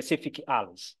 by specific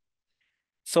ALUs.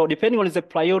 So depending on the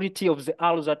priority of the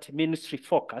ALUs that ministry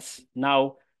focus,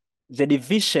 now the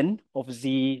division of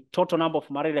the total number of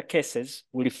malaria cases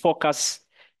will focus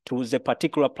to the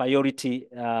particular priority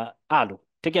ALU.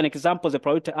 Take an example, the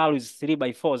priority ALU is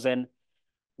 3/4, then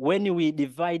when we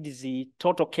divide the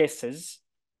total cases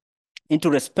into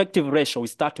respective ratio, we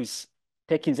start with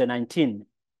taking the 19%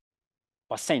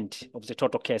 of the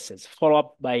total cases, followed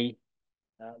up by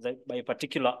a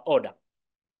particular order.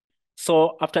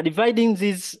 So after dividing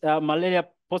these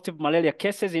positive malaria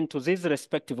cases into this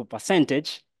respective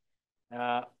percentage,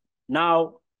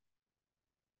 now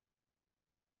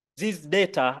these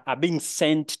data are being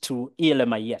sent to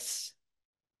ELMIS.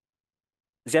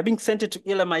 They are being sent to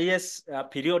ELMIS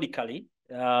periodically.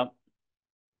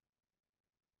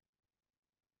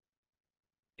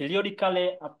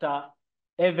 Periodically after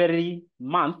every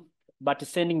month, but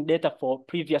sending data for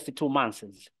previous 2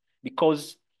 months,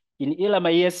 because in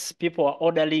ELMIS, people are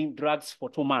ordering drugs for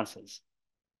 2 months.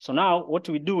 So now what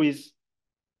we do is,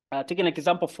 take an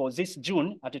example for this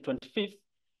June at the 25th,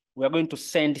 we are going to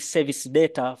send service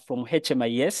data from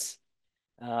HMIS.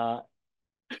 We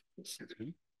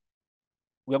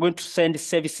are going to send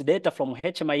service data from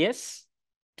HMIS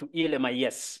to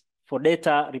ELMIS for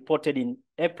data reported in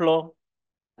April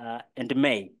and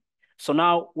May. So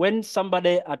now when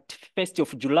somebody at 1st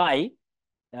of July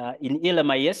in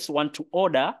ELMIS want to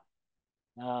order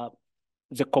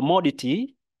the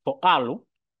commodity for ALU,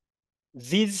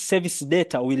 these service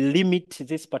data will limit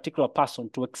this particular person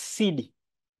to exceed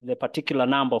the particular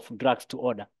number of drugs to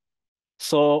order.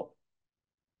 So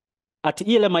at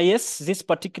ELMIS, this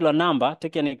particular number,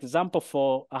 take an example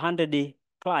for 100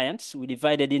 clients, we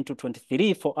divided into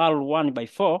 23 for ALU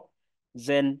 1/4,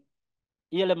 then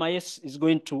ELMIS is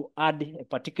going to add a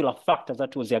particular factor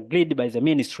that was agreed by the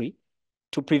ministry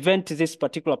to prevent this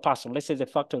particular person. Let's say the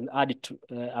factor will add to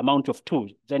amount of 2,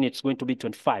 then it's going to be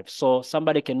 25. So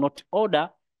somebody cannot order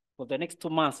for the next 2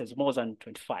 months as more than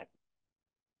 25.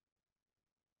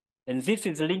 And this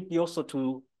is linked also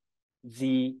to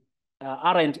the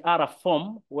R&R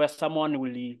form where someone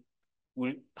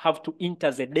will have to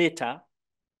enter the data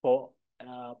for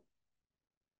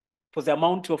the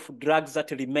amount of drugs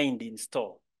that remained in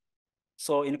store.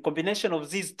 So in combination of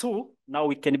these two, now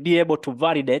we can be able to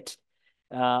validate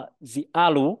the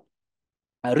ALU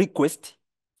request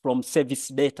from service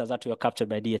data that were captured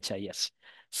by DHIS.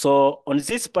 So on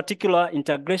this particular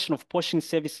integration of pushing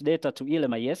service data to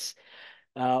ELMIS,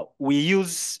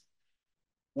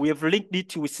 we have linked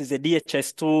it with the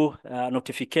DHIS2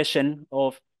 notification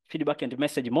of feedback and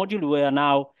message module, where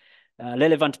now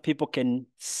relevant people can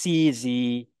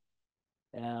see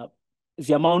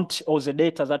the amount of the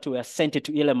data that were sent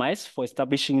to ELMIS for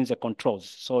establishing the controls.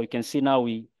 So you can see now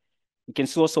you can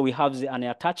see also we have an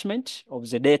attachment of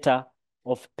the data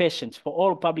of patients for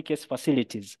all public health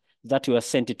facilities that were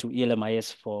sent to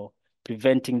ELMIS for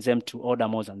preventing them to order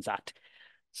more than that.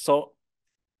 So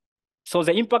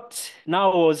the impact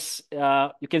now was,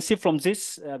 you can see from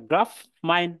this graph,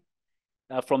 mine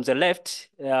from the left,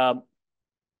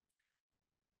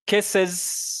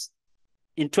 cases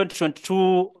in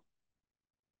 2022,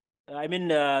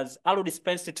 ALU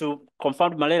dispensed to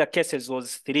confirmed malaria cases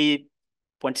was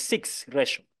 3.6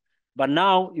 ratio. But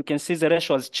now you can see the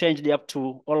ratio has changed up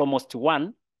to almost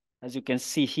 1, as you can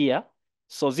see here.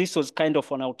 So this was kind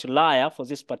of an outlier for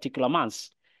this particular month.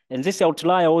 And this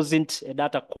outlier wasn't a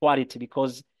data quality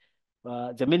because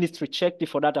the ministry checked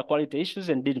for data quality issues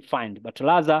and didn't find, but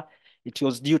rather it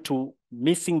was due to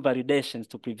missing validations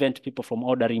to prevent people from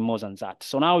ordering more than that.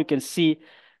 So now you can see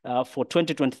for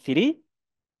 2023,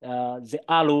 the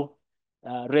ALU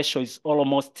ratio is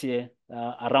almost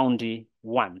around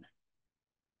 1.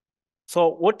 So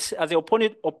what are the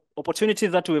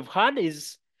opportunities that we've had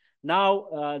is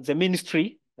now the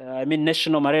ministry,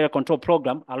 National Malaria Control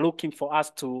Program, are looking for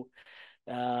us to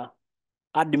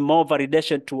add more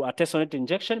validation to artesunate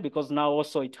injection, because now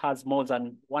also it has more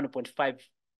than 1.5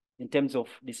 in terms of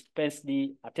dispensed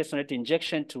artesunate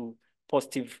injection to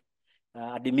positive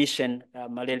admission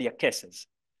malaria cases.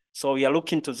 So we are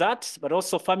looking to that, but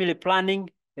also family planning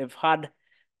have had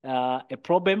a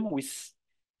problem with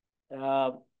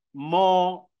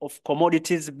more of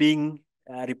commodities being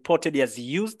reported as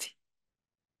used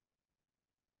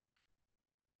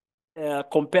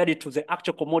compared to the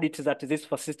actual commodities that this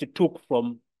facility took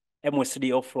from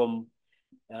MSD or from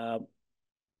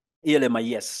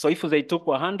ELMIS. So if they took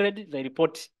 100, they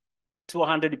report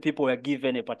 200 people were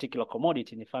given a particular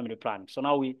commodity in the family planning. So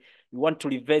now we want to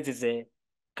reverse the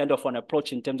kind of an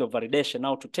approach in terms of validation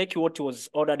now to take what was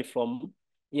ordered from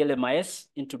ELMIS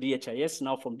into DHIS.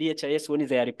 Now from DHIS, when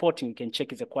they are reporting, you can check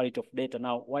the quality of data.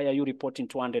 Now, why are you reporting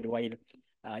 200 while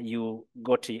you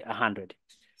got 100?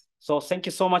 So thank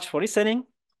you so much for listening.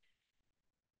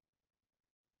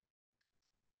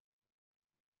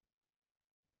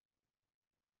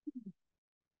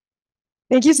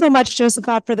 Thank you so much,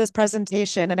 Josephat, for this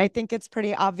presentation. And I think it's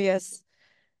pretty obvious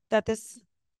that this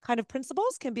kind of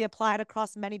principles can be applied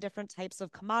across many different types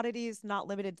of commodities, not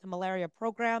limited to malaria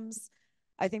programs.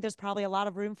 I think there's probably a lot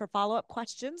of room for follow-up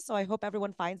questions, so I hope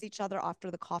everyone finds each other after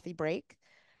the coffee break.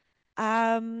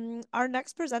 Our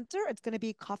next presenter, it's going to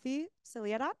be Kofi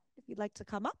Siliadat, if you'd like to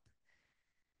come up.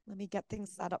 Let me get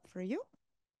things set up for you.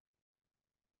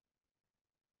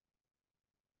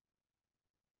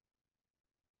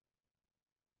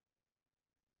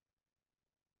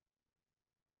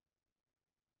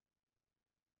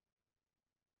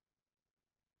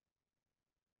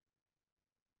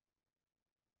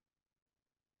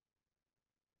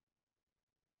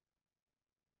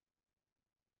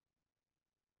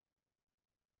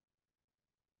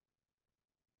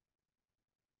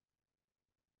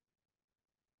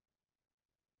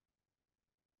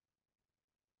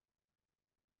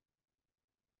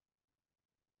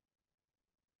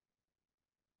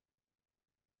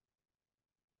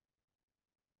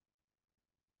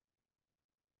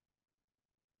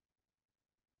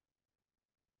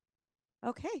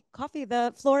 Okay, Kofi,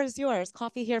 the floor is yours.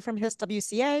 Kofi here from HISP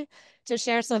WCA to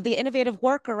share some of the innovative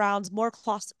work around more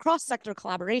cross-sector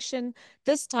collaboration,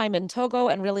 this time in Togo,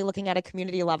 and really looking at a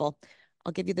community level.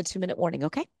 I'll give you the 2-minute warning,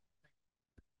 okay?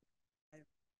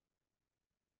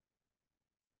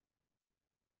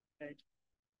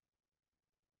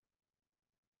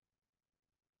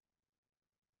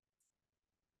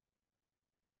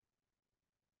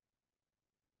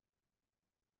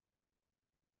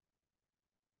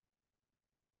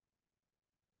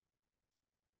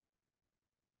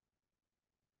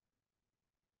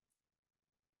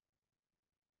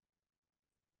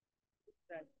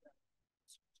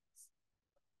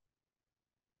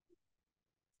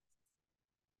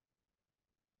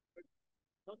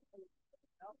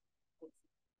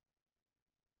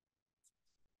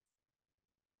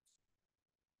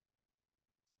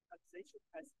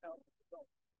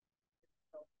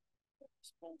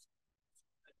 response.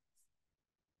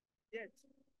 Yet,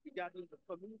 regarding the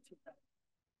community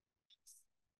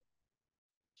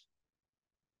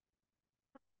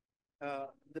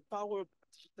the power of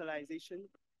digitalization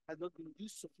has not been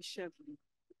used sufficiently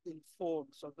to inform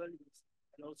surveillance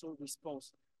and also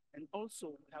response. And also,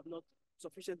 we have not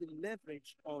sufficiently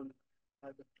leveraged on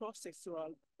the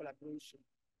cross-sectoral collaboration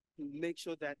to make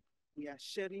sure that we are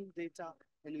sharing data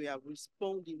and we are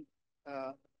responding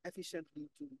efficiently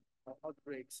to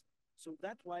outbreaks. So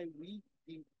that's why we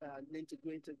did an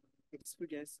integrated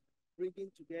experience,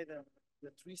 bringing together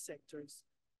the three sectors: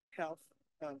 health,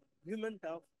 human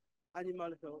health,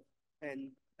 animal health,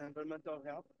 and environmental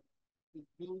health, to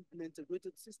build an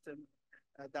integrated system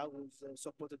that was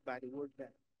supported by the World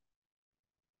Bank.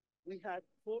 We had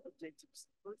four objectives.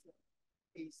 First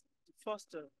is to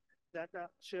foster data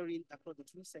sharing across the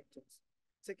three sectors.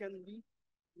 Secondly,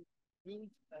 build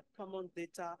a common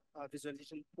data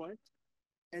visualization point,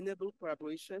 enable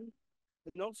collaboration,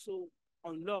 and also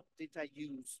unlock data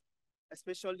use,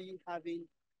 especially having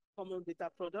common data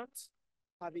products,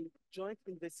 having joint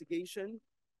investigation,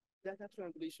 data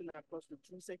triangulation across the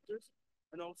three sectors,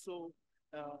 and also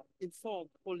inform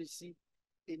policy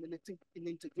in an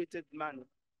integrated manner.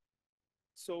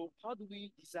 So how do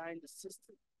we design the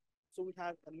system? So we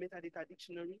have a metadata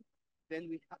dictionary. Then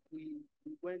we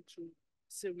went through a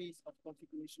series of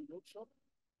configuration workshops.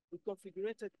 We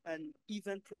configured an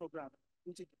event program,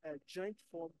 which is a joint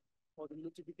form for the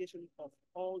notification of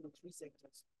all the three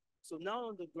sectors. So now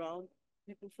on the ground,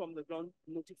 people from the ground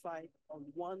notify on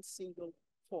one single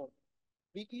form,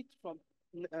 be it from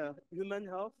human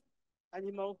health,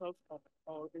 animal health,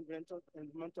 or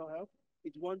environmental health,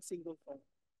 it's one single form.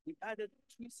 We added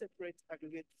three separate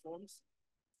aggregate forms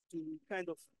to kind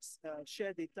of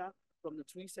share data from the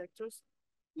three sectors.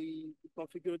 We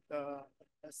configured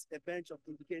a bench of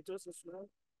indicators as well,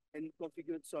 and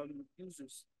configured some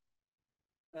users.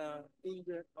 In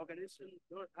the organization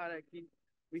hierarchy,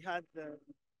 we had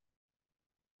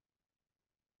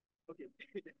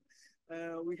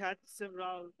we had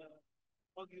several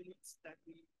org units that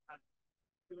we had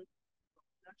built from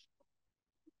national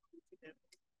level,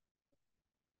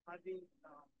 having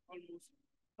almost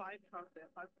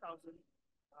 5,000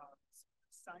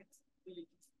 sites,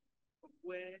 villages, from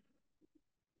where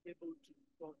we're able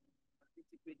to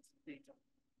integrate data.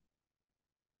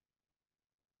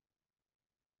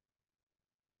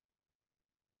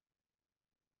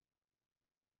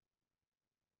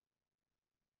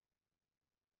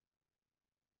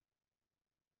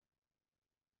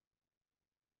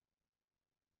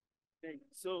 Okay,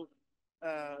 so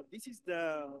this is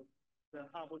the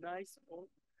harmonized form.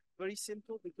 Very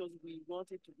simple because we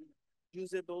want it to be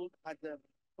usable at the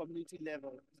community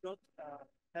level. It's not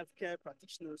healthcare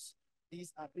practitioners.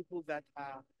 These are people that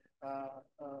are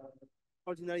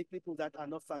ordinary people that are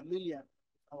not familiar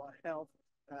with our health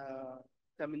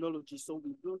terminology. So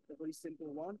we built a very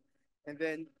simple one, and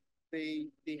then they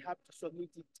have to submit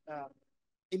it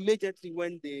immediately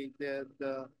when the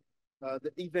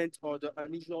event or the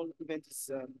unusual event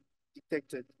is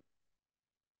detected.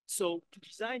 So to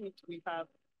design it, we have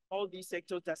all these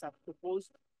sectors that are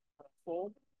proposed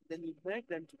form, then we merge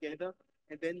them together,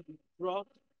 and then we brought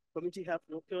community health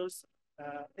workers,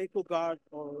 eco guard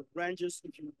or rangers,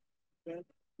 if you will.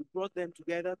 We brought them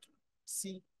together to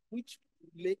see which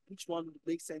one would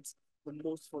make sense the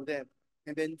most for them.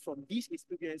 And then from this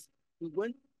experience, we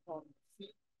went on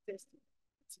field testing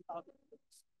to see how it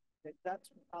works. And that's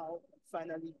how we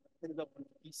finally ended up with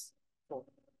this form.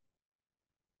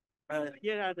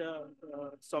 Here are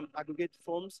some aggregate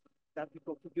forms that we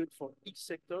configured for each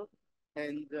sector.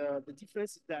 And the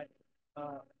difference is that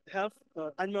health,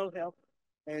 animal health,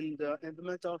 and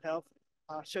environmental health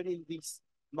are sharing this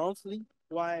monthly,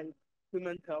 while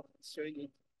human health is sharing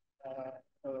it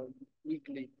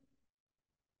weekly.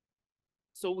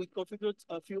 So we configured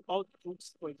a few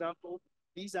outputs. For example,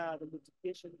 these are the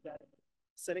notifications that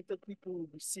selected people will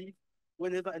receive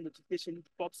whenever a notification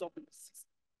pops up in the system.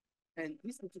 And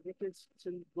this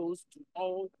notification goes to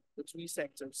all the three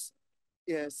sectors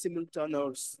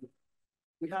simultaneously.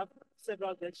 We have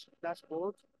several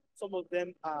dashboards. Some of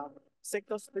them are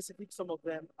sector specific, some of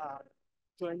them are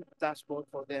joint dashboard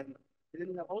for them. And then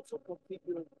we have also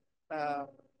configured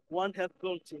one health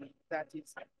bulletin that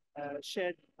is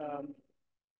shared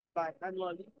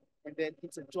biannually, and then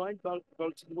it's a joint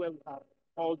bulletin where we have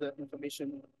all the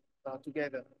information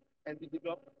together. And we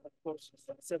developed, of course,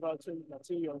 several training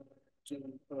materials to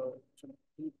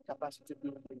do capacity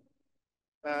building.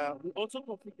 We also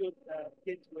configured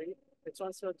gateway, a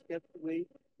transfer gateway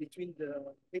between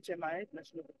the HMI,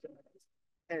 national HMIs,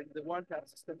 and the One Health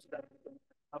system so that we can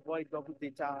avoid double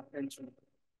data entry.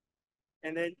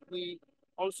 And then we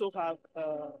also have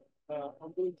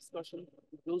ongoing discussion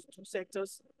with those two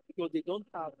sectors because they don't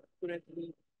have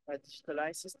currently a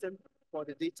digitalized system for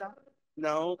the data.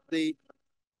 Now they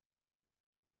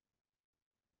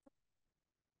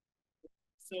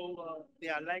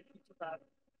are likely to have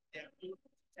their own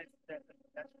test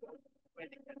dashboard where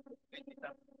they can put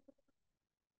data.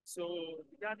 So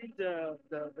regarding the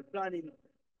planning,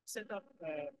 set up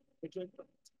a joint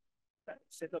committee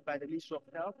set up by the Ministry of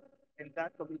Health, and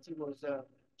that committee was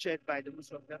chaired by the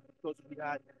Ministry of Health because we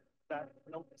had that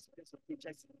long experience of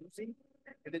HISP using,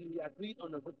 and then we agreed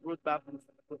on a roadmap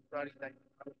with priority.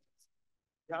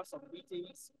 We have some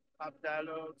meetings, have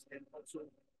dialogues, and also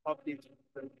updating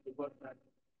the work that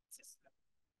system.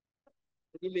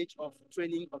 The image of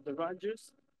training of the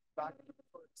rangers back in the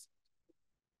forest.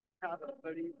 Have a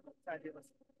very diverse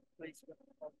place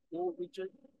of whole region.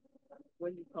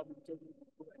 When you come to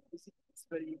visit, it's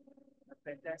very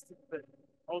fantastic, but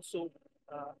also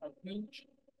a huge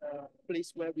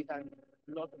place where we have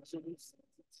a lot of cities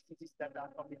that are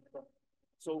coming from.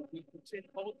 So we could train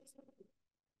all these people,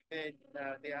 and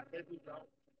they are able now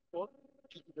to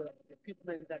due to the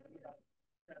equipment that we have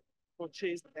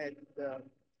purchased and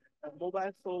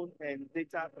mobile phone and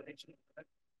data connection that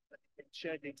can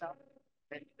share data.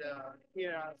 And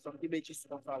here are some images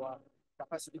of our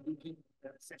capacity building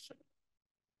session.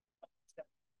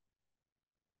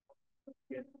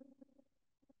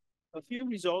 A few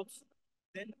results,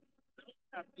 then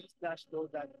have these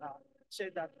dashboards that are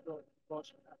shared that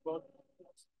about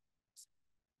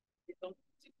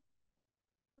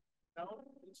now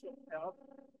Ministry of Health,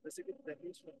 the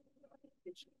Ministry of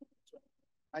Education,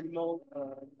 Animal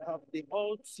Health, they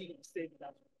all see the same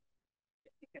dashboard.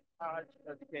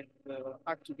 They can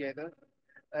act together,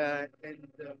 and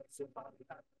so far we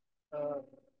have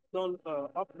done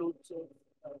uploads of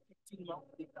 15 month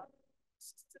data.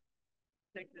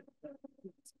 Detected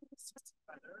 60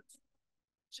 alerts,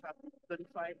 which have been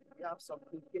verified. We have some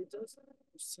indicators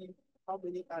to see how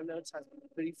many alerts has been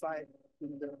verified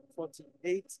in the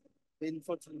 48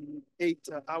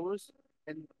 hours,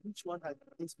 and which one has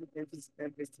been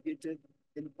investigated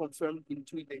and confirmed in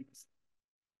 2 days.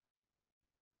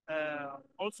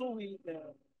 Also, we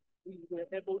were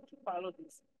able to follow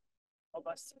this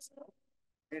over 6 months,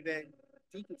 and then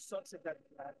due to success that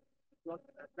we had, got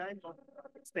a 9-month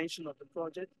extension of the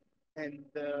project, and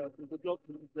we developed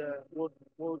with the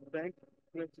World Bank.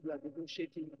 Currently, we are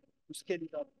negotiating to scale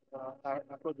it up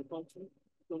across the country.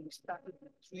 So we started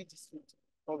with 3 districts,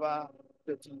 over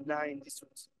 39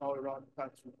 districts all around the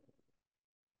country.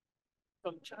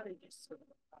 Some challenges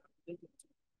related to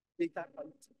data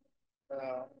quality.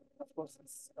 Of course,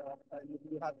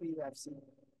 we're happy we have seen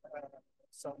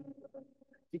some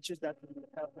features that will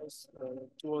help us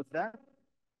towards that.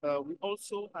 We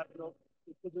also have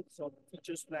included some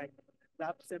features like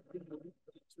lab sampling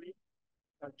monitoring,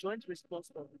 joint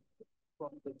response from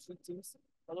the 3 teams,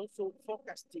 and also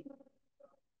forecasting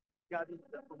regarding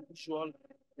the unusual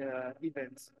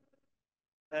events.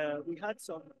 We had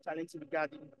some challenges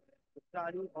regarding the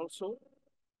planning also.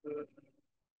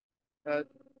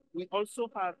 We also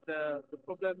have the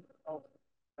problem of,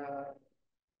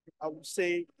 I would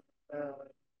say,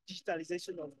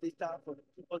 digitalization of data for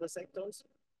the other sectors,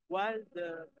 while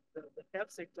the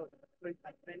health sector is very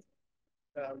advanced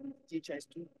with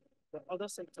DHIS2, the other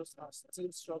sectors are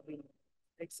still struggling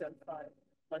Excel file,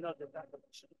 manual data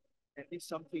collection, and it's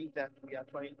something that we are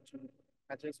trying to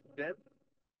address with them.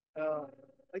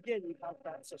 Again, we have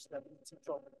that sustainability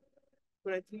problem.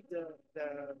 Currently,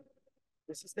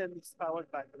 the system is powered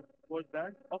by the World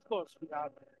Bank. Of course, we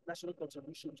have national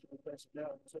contribution to the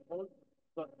personnel and so on,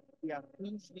 but we are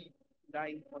hugely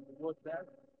relying on the World Bank,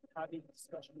 having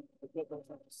discussion with the global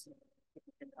fund to see if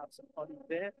we can have some funding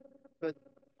there. But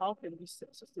how can we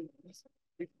sustain this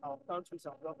if our countries,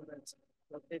 our governments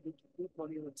are not able to put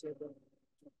money on the table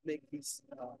to make this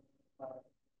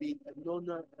be a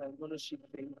ownership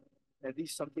thing? And this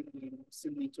is something we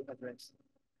still need to address.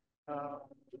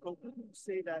 To conclude, we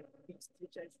say that this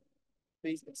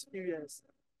DHIS-based experience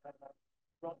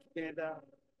brought together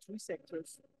 3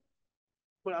 sectors,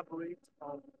 collaborate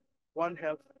on One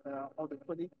Health on the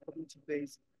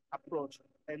community-based approach,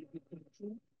 and it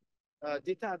improve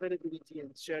data availability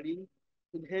and sharing,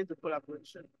 enhance the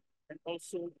collaboration, and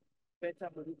also better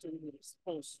monitoring and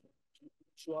response to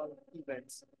usual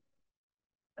events.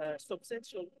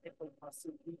 Substantial effort has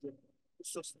been needed to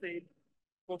sustain,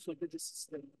 consolidate the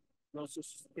system, and also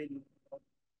sustain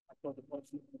across the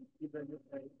country, even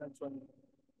eventually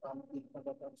in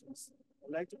other countries.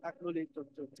 I'd like to acknowledge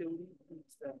Dr. Theory, who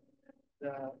is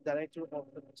the director of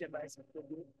the HMIS in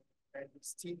Togo, and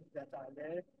his team that are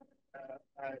there.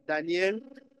 Daniel,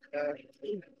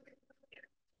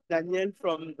 Daniel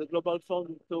from the Global Fund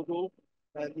in Togo,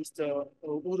 Mr.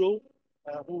 Uro,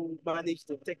 who managed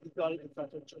the technical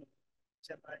infrastructure,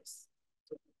 nice.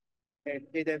 And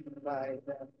Eden, my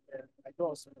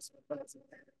boss,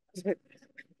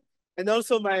 and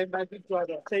also my big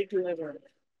brother. Thank you, everyone.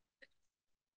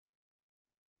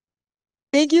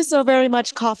 Thank you so very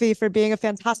much, Coffee, for being a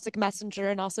fantastic messenger,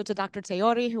 and also to Dr.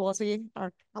 Teori, who will be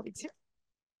our colleagues here.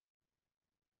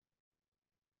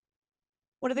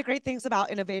 One of the great things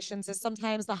about innovations is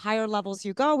sometimes the higher levels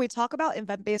you go, we talk about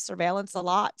event-based surveillance a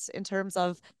lot in terms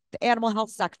of the animal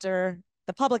health sector,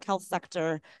 the public health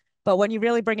sector. But when you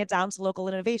really bring it down to local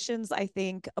innovations, I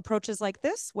think approaches like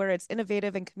this, where it's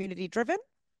innovative and community-driven,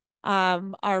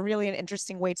 are really an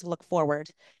interesting way to look forward.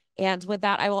 And with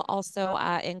that, I will also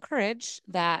encourage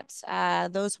that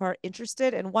those who are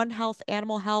interested in One Health,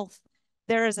 animal health,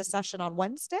 there is a session on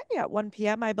Wednesday at 1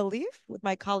 p.m., I believe, with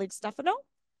my colleague Stefano,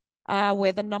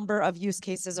 with a number of use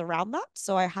cases around that.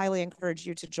 So I highly encourage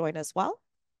you to join as well.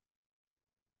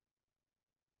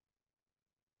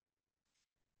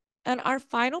 And our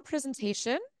final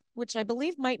presentation, which I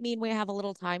believe might mean we have a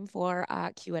little time for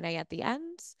Q&A at the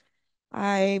end.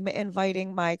 I'm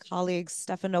inviting my colleagues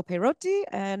Stefano Perotti,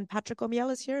 and Patrick Omiel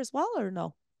is here as well, or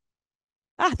no?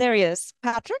 Ah, there he is,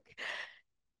 Patrick.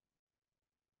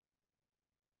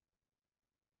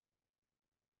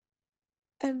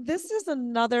 And this is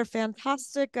another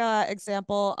fantastic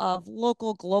example of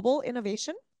local global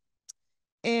innovation,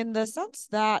 in the sense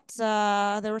that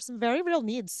there were some very real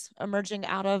needs emerging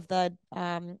out of the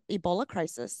Ebola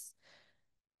crisis.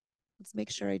 Let's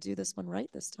make sure I do this one right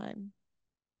this time.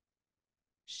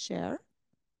 Share.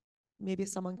 Maybe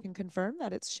someone can confirm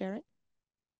that it's sharing.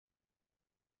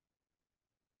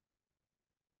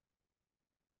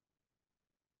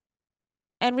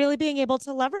 And really being able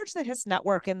to leverage the HISP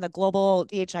network in the global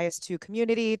DHIS2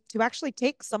 community to actually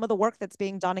take some of the work that's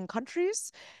being done in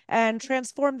countries and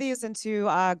transform these into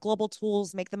global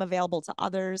tools, make them available to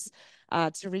others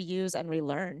to reuse and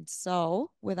relearn.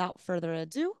 So without further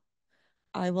ado,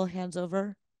 I will hand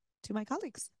over to my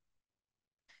colleagues.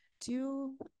 Do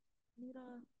you need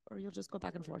or you'll just go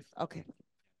back and forth? Okay.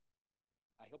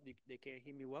 I hope they can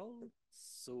hear me well.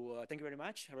 So thank you very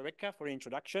much, Rebecca, for the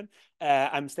introduction.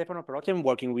 I'm Stefano Perotti. I'm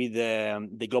working with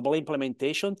the global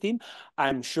implementation team.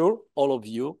 I'm sure all of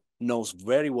you knows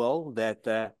very well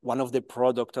that one of the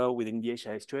products within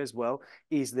DHIS2 as well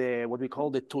is what we call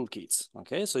the toolkits.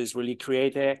 Okay, so it's really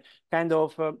create a kind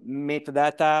of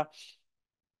metadata.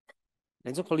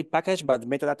 Let's not call it package, but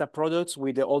metadata products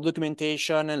with all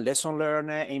documentation and lesson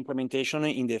learned implementation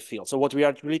in the field. So what we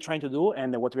are really trying to do,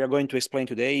 and what we are going to explain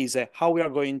today, is how we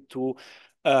are going to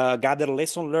gather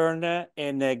lesson learned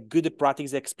and good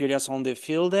practice experience on the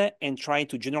field and try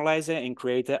to generalize and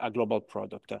create a global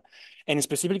product. And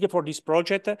specifically for this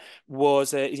project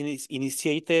was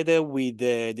initiated with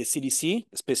the CDC,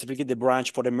 specifically the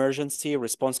branch for emergency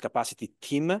response capacity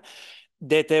team,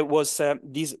 that was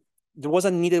there was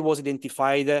a need that was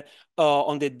identified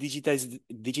on the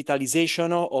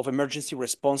digitalization of emergency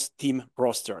response team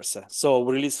rosters. So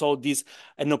we really saw this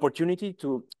an opportunity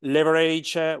to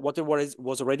leverage what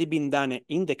was already been done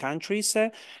in the countries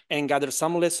and gather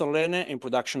some lesson learned in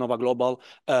production of a global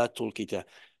toolkit.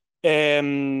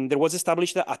 There was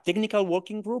established a technical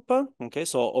working group, okay,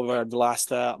 so over the last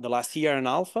year and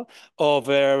a half, of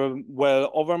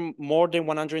over more than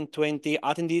 120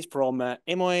 attendees from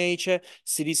MOH,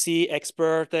 CDC,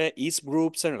 expert, HISP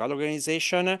groups, and other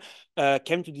organizations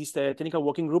came to this technical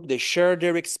working group. They shared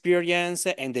their experience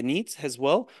and the needs as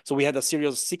well. So we had a series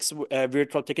of 6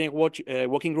 virtual technical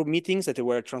working group meetings that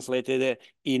were translated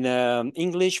in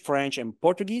English, French, and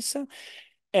Portuguese.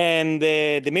 And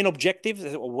the main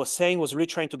objective was really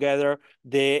trying to gather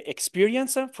the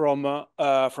experience from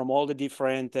all the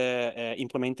different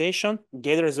implementation,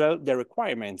 gather as well the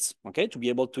requirements, okay, to be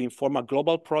able to inform a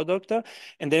global product,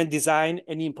 and then design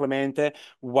and implement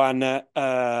one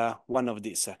of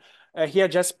these. Here,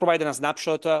 just providing a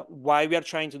snapshot why we are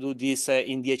trying to do this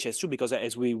in DHIS2, because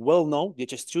as we well know,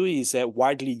 DHIS2 is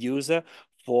widely used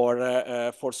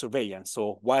for surveillance.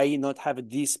 So why not have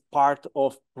this part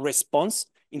of response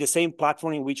in the same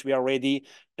platform in which we are already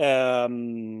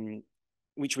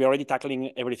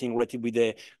tackling everything related with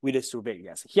the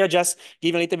surveillance. Here, just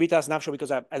give a little bit of snapshot,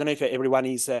 because I don't know if everyone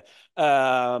is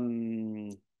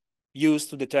used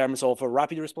to the terms of a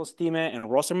rapid response team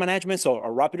and roster management. So a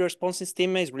rapid response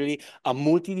team is really a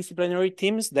multidisciplinary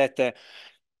teams that the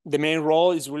main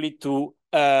role is really to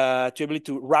to be able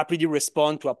to rapidly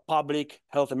respond to a public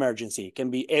health emergency. It can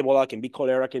be Ebola, can be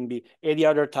cholera, can be any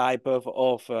other type of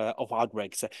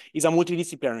outbreaks. It's a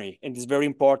multidisciplinary, and it's very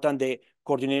important, the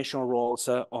coordination roles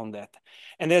on that.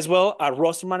 And as well, our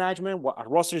roster management. Our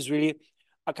roster is really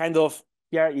a kind of,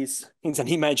 it's an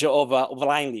image of a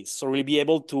line list. So we'll be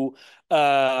able to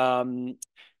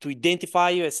identify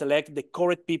and select the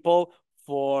correct people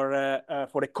for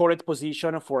the correct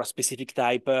position for a specific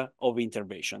type of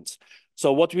interventions.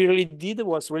 So what we really did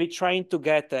was really trying to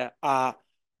get a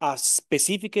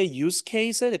specific use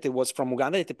case that it was from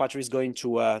Uganda that Patrick is going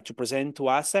to present to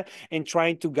us, and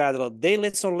trying to gather their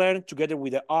lesson learned together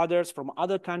with the others from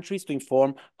other countries to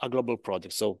inform a global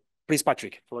project. So please,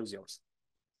 Patrick, the floor is yours.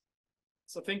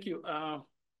 So thank you.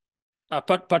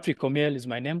 Patrick Omiel is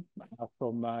my name,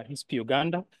 from HISP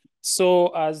Uganda. So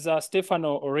as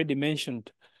Stefano already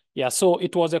mentioned, yeah, so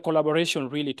it was a collaboration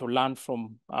really to learn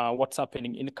from what's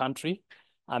happening in the country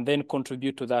and then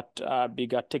contribute to that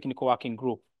bigger technical working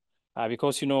group.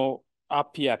 Because, you know,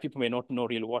 up here, people may not know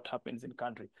really what happens in the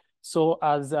country. So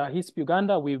as HISP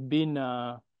Uganda, we've been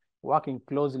working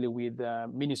closely with the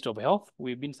Ministry of Health.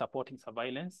 We've been supporting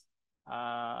surveillance.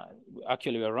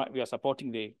 Actually, we are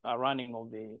supporting the running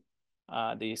of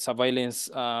the surveillance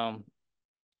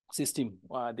system,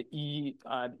 the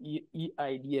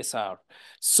EIDSR.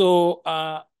 So,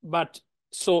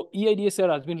 so EIDSR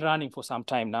has been running for some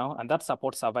time now, and that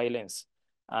supports surveillance.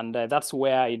 And that's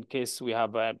where, in case we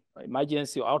have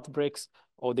emergency or outbreaks,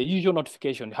 or the usual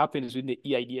notification happens with the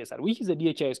EIDSR, which is a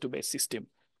DHIS2-based system.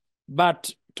 But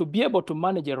to be able to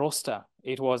manage a roster,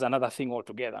 it was another thing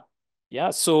altogether.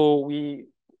 Yeah, so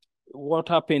what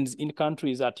happens in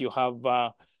countries that you have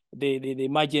the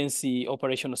emergency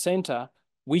operational center,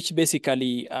 which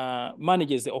basically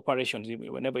manages the operations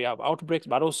whenever you have outbreaks,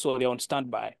 but also they're on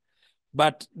standby.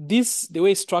 But the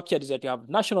way it's structured is that you have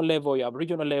national level, you have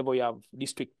regional level, you have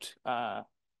district,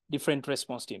 different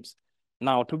response teams.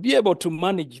 Now, to be able to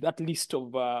manage that list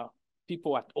of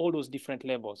people at all those different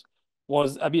levels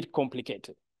was a bit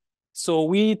complicated. So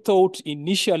we thought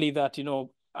initially that, you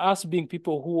know, us being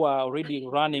people who are already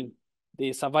running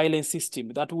the surveillance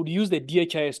system, that would use the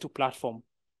DHIS2 platform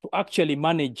to actually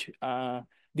manage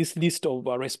this list of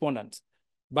respondents.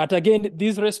 But again,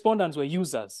 these respondents were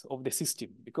users of the system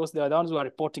because they are the ones who are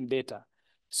reporting data.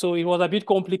 So it was a bit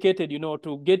complicated, you know,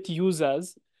 to get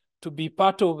users to be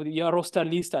part of your roster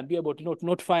list and be able to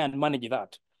notify and manage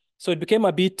that. So it became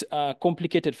a bit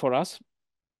complicated for us.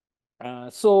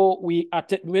 So we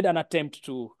made an attempt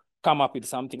to come up with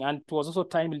something, and it was also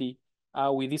timely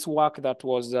with this work that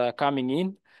was coming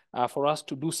in for us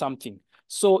to do something.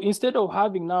 So instead of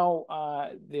having now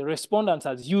the respondents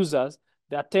as users,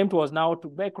 the attempt was now to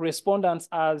make respondents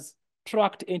as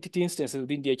tracked entity instances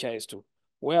within DHIS2,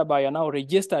 whereby you're now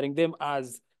registering them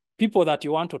as people that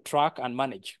you want to track and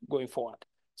manage going forward.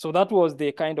 So that was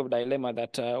the kind of dilemma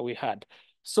that we had.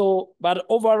 So, but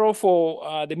overall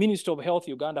for the Ministry of Health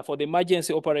Uganda, for the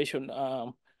emergency operation,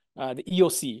 the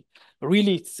EOC,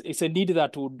 really it's a need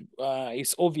that would,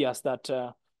 it's obvious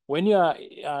that when you are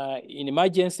in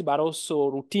emergency, but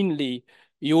also routinely,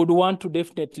 you would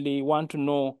definitely want to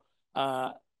know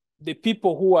the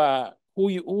people who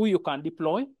you can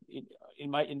deploy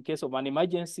in case of an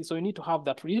emergency. So you need to have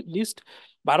that list,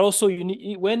 but also you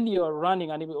need, when you're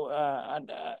running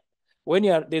when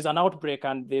there's an outbreak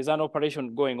and there's an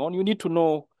operation going on, you need to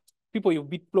know people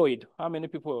you've deployed. How many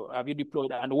people have you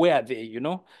deployed and where are they, you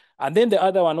know? And then the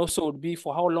other one also would be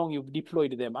for how long you've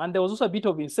deployed them. And there was also a bit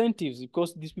of incentives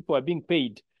because these people are being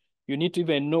paid. You need to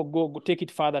even know, go take it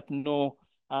further to know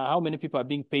how many people are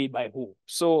being paid by who.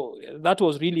 So that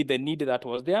was really the need that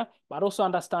was there, but also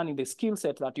understanding the skill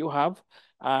set that you have,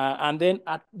 and then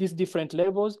at these different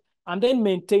levels, and then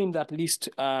maintain that list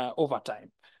over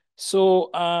time. So,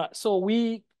 so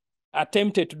we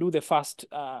attempted to do the first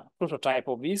prototype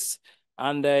of this,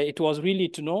 and it was really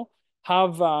to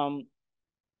have a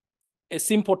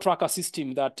simple tracker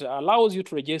system that allows you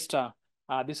to register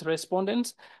these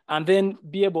respondents and then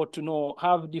be able to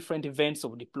have different events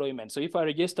of deployment. So if I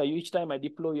register you, each time I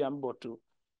deploy you, I'm able to,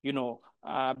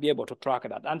 be able to track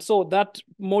that. And so that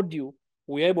module,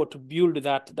 we're able to build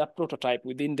that prototype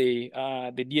within the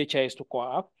DHIS2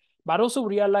 core app, but also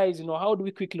realize, how do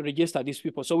we quickly register these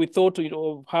people? So we thought,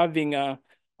 of having a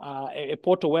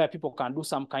portal where people can do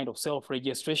some kind of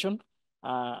self-registration.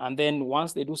 And then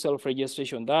once they do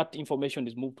self-registration, that information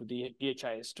is moved to the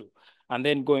DHIS2 and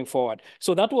then going forward.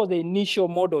 So that was the initial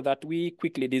model that we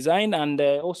quickly designed. And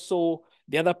also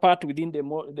the other part within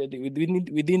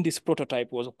within this prototype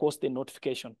was, of course, the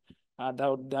notification.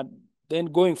 That then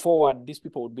going forward, these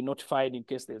people would be notified in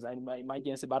case there's an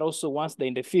emergency, but also once they're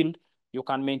in the field, you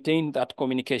can maintain that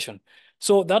communication.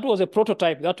 So that was a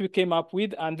prototype that we came up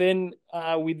with. And then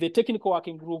with the technical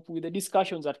working group, with the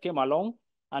discussions that came along,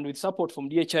 and with support from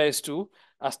DHIS2,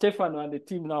 Stefano and the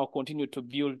team now continue to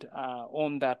build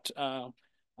on that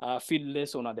field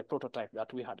lesson and the prototype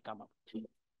that we had come up with.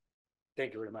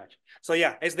 Thank you very much. So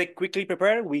yeah, as they quickly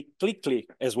prepare, we quickly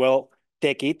as well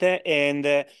take it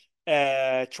and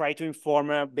try to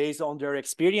inform based on their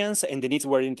experience and the needs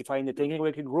we're identifying the technical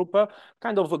working group,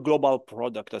 kind of a global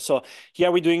product. So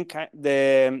here we're doing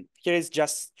here is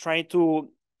just trying to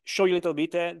show you a little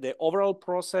bit the overall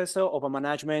process of a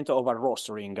management of a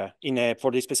rostering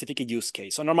for the specific use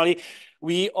case. So normally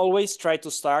we always try to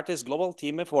start as global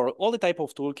team for all the type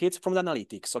of toolkits from the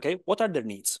analytics. Okay, what are the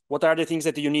needs? What are the things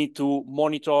that you need to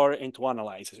monitor and to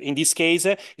analyze? In this case,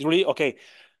 it's really okay.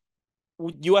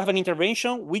 You have an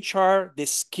intervention, which are the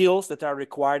skills that are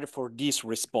required for this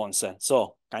response?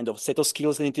 So kind of set of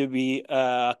skills that need to be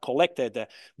collected.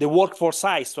 The workforce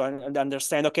size to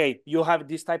understand, okay, you have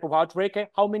this type of outbreak,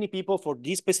 how many people for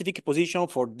this specific position,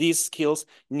 for these skills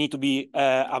need to be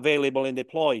available and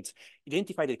deployed?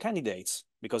 Identify the candidates,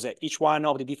 because each one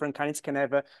of the different candidates can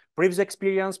have previous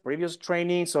experience, previous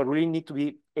training, so really need to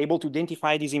be able to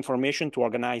identify this information to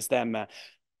organize them.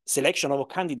 Selection of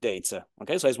candidates,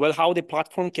 okay? So as well, how the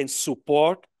platform can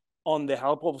support on the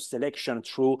help of selection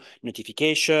through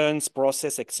notifications,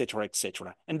 process, etc.,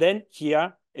 etc. And then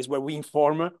here is where we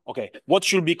inform, okay, what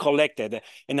should be collected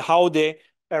and how the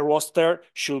roster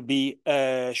should be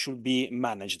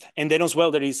managed. And then as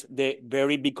well, there is the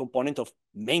very big component of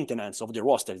maintenance of the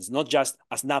roster. It's not just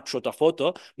a snapshot, a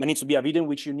photo, but needs to be a video in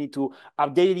which you need to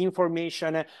update the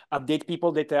information, update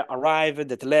people that arrived,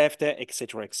 that left,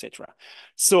 etc., etc.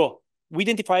 So we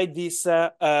identified this,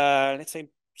 let's say,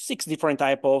 6 different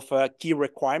type of key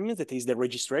requirements. That is the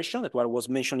registration, that what was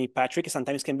mentioning Patrick,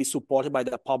 sometimes can be supported by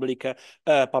the public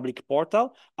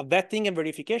portal, a vetting and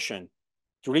verification,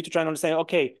 to really try to understand,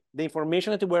 okay, the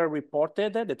information that were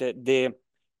reported, that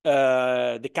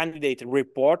the candidate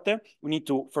report, we need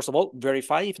to, first of all,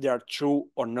 verify if they are true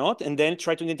or not, and then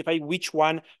try to identify which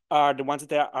one are the ones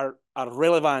that are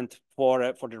relevant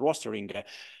for the rostering.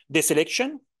 The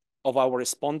selection of our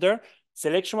responder,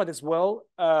 selection, but as well,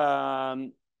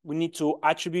 we need to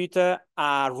attribute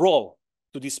a role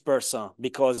to this person,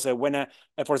 because when,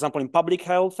 for example, in public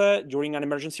health, during an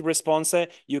emergency response,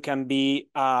 you can be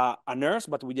a nurse,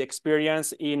 but with the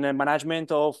experience in management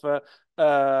of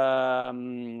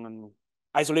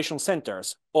isolation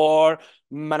centers or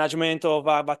management of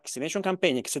a vaccination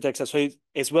campaign, etc., etc. So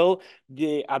as well,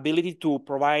 the ability to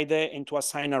provide and to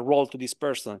assign a role to this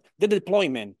person. The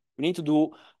deployment, we need to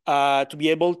do to be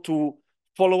able to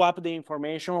follow up the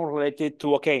information related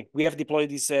to, okay, we have deployed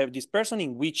this person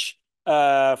in which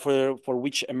for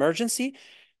which emergency,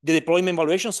 the deployment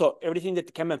evaluation, so everything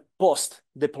that came post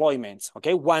deployments,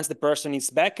 okay, once the person is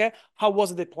back, how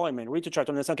was the deployment? Really to try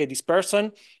to understand, okay, this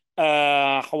person,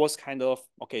 how was kind of,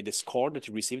 okay, the score that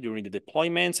you received during the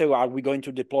deployment, so are we going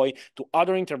to deploy to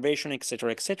other intervention, etc.,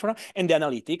 etc., and the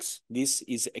analytics, this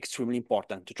is extremely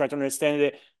important to try to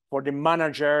understand for the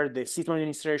manager, the system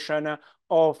administration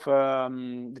of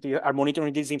that are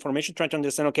monitoring this information, trying to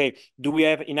understand, okay, do we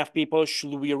have enough people?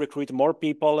 Should we recruit more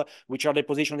people? Which are the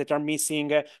positions that are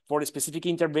missing for a specific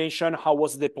intervention? How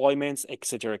was the deployments,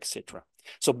 etc., etc.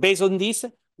 So based on this,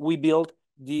 we built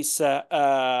this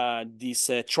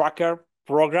tracker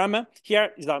program.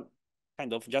 Here is a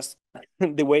kind of just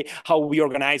the way how we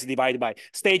organize, divide by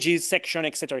stages, section,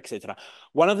 etc., etc.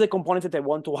 One of the components that I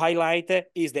want to highlight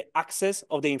is the access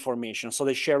of the information, so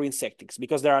the sharing settings,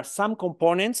 because there are some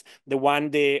components, on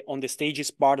the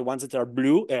stages part, the ones that are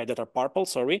blue, that are purple,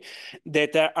 sorry,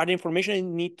 that are the information that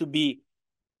need to be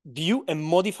viewed and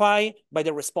modified by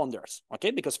the responders,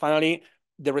 okay? Because finally,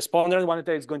 the responder, the one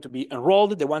that is going to be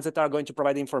enrolled, the ones that are going to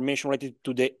provide information related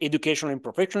to the educational and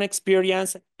professional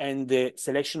experience and the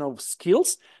selection of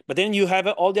skills. But then you have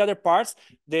all the other parts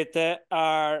that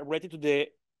are related to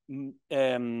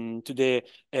the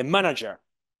manager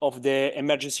of the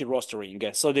emergency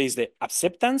rostering. So there is the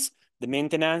acceptance, the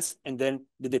maintenance, and then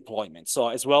the deployment. So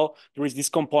as well, there is this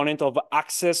component of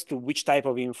access to which type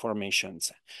of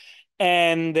informations.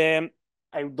 And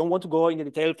I don't want to go into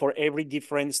detail for every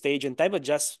different stage and type, but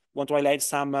just want to highlight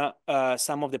some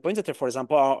of the points that, for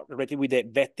example, are related with the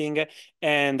vetting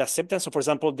and acceptance. So, for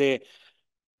example, the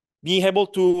being able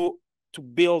to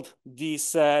build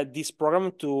this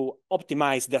program to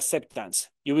optimize the acceptance.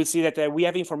 You will see that we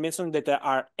have information that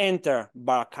are entered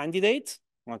by candidates,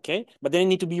 okay, but they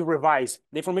need to be revised.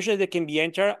 The information that can be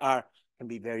entered are can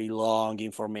be very long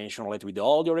information related with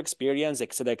all your experience,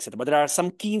 et cetera, et cetera. But there are some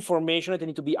key information that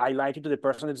need to be highlighted to the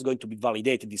person that's going to be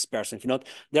validated this person. If not,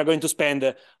 they're going to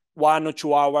spend 1 or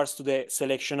 2 hours to the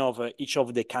selection of each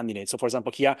of the candidates. So for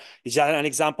example, here is just an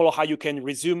example of how you can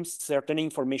resume certain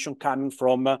information coming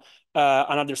from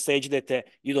another stage that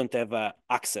you don't have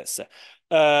access.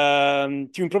 To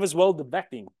improve as well the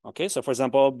vetting, okay? So for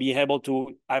example, be able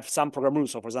to have some program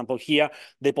rules. So for example, here,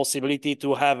 the possibility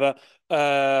to have,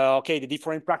 okay, the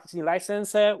different practicing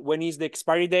license, when is the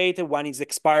expiry date, when is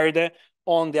expired.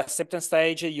 On the acceptance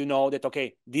stage, you know that,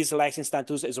 okay, this license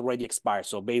status is already expired.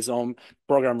 So based on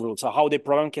program rules, so how the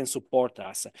program can support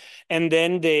us. And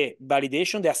then the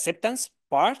validation, the acceptance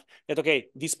part, that, okay,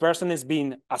 this person has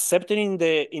been accepted in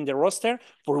the roster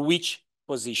for which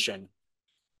position.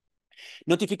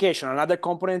 Notification, another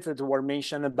component that was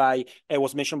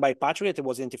mentioned by Patrick, that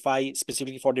was identified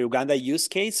specifically for the Uganda use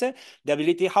case, the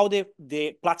ability how the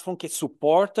platform can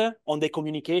support on the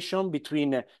communication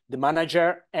between the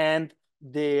manager and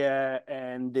the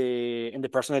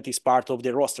person that is part of the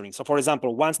rostering. So for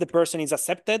example, once the person is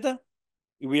accepted,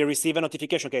 we receive a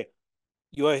notification, okay,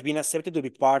 you have been accepted to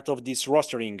be part of this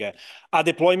rostering. A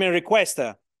deployment request,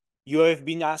 you have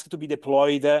been asked to be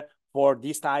deployed for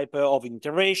this type of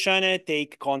intervention,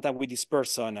 take contact with this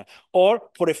person, or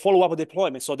for a follow-up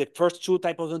deployment. So the first 2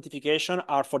 types of notification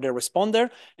are for the responder,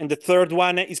 and the third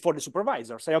one is for the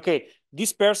supervisor. Say, okay,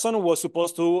 this person was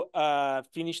supposed to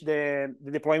finish the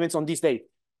deployments on this date.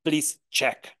 Please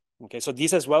check. Okay, so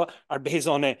these as well are based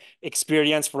on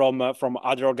experience from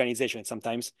other organizations.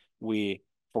 Sometimes we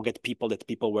forget that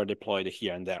people were deployed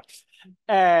here and there.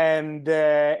 And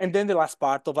then the last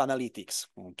part of analytics.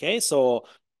 Okay, so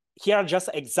here are just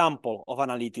example of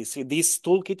analytics. This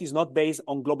toolkit is not based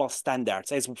on global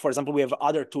standards. As for example, we have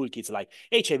other toolkits like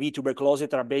HIV, tuberculosis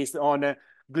that are based on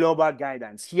global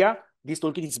guidance. Here, this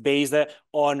toolkit is based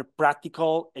on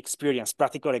practical experience,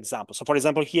 practical examples. So for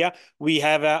example, here we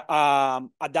have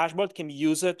a dashboard can be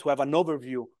used to have an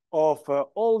overview of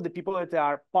all the people that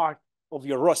are part of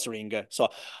your rostering. So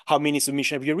how many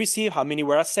submissions have you received? How many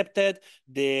were accepted?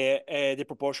 The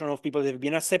proportion of people that have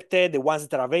been accepted, the ones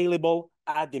that are available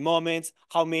at the moment,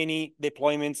 how many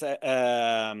deployments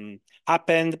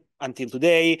happened until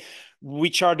today,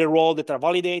 which are the roles that are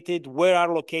validated, where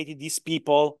are located these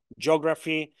people,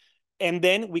 geography. And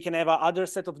then we can have another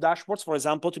set of dashboards, for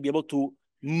example, to be able to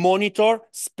monitor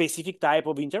specific type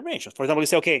of interventions. For example, you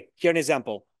say, okay, here an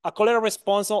example, a cholera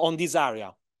response on this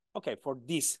area. Okay, for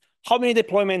this, how many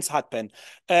deployments happened?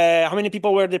 How many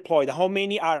people were deployed? How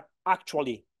many are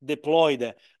actually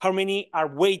deployed? How many are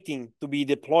waiting to be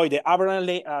deployed? The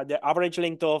average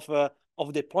length of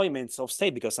deployments of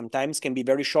stay, because sometimes can be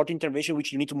very short intervention,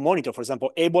 which you need to monitor. For example,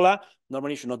 Ebola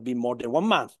normally should not be more than 1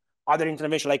 month. Other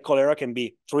intervention like cholera can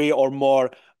be 3 or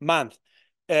more months.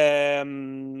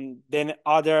 Then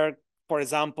other, for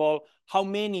example, how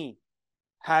many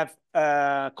have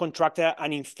contracted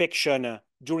an infection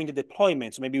during the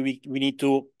deployment? So maybe we need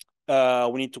to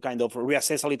kind of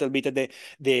reassess a little bit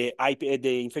the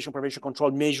infection prevention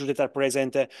control measures that are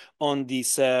present on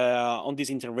this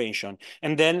intervention.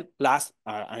 And then last,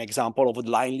 an example of a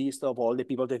line list of all the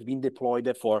people that have been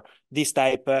deployed for this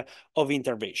type of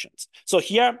interventions. So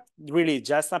here, really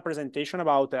just a presentation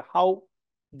about how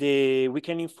we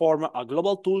can inform a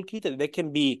global toolkit that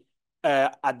can be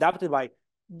adapted by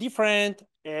different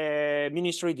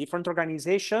ministry, different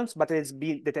organizations, but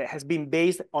it has been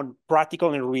based on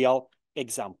practical and real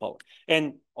example.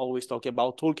 And always talk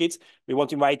about toolkits. We want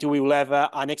to invite you. We will have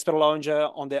an expert lounge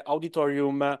on the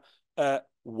auditorium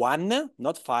 1,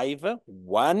 not 5.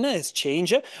 1 has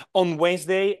changed on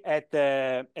Wednesday at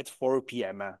 4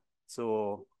 p.m.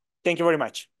 So thank you very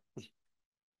much.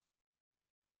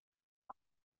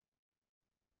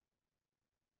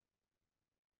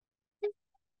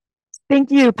 Thank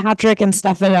you, Patrick and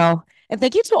Stefano. And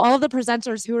thank you to all of the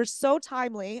presenters who are so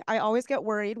timely. I always get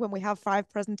worried when we have 5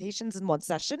 presentations in one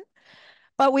session,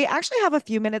 but we actually have a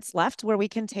few minutes left where we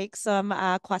can take some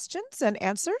questions and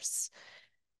answers.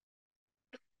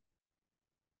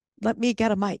 Let me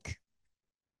get a mic.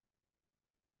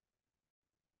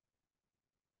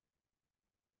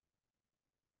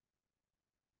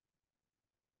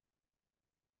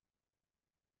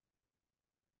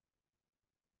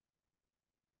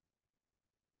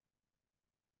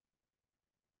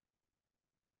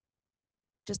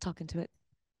 Just talking to it.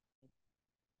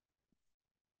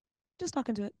 Just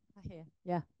talking to it.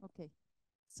 Yeah, okay.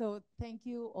 So thank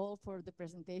you all for the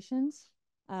presentations.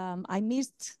 I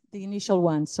missed the initial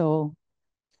one, so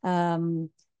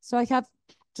I have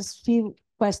just few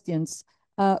questions.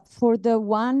 For the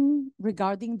one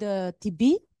regarding the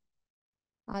TB,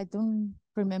 I don't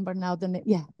remember now the name.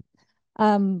 Yeah.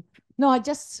 No, I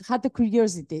just had the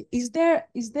curiosity. Is there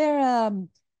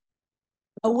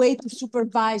a way to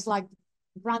supervise like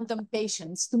random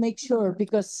patients to make sure?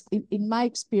 Because in my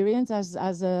experience as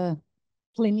a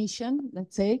clinician,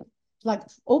 let's say, like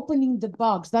opening the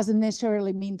box doesn't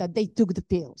necessarily mean that they took the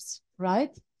pills,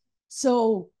 right?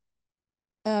 So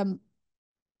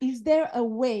is there a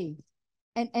way,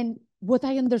 and what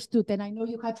I understood, and I know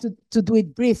you had to do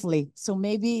it briefly, so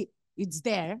maybe it's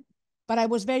there, but I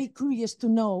was very curious to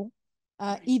know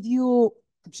if you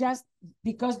just,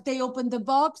 because they open the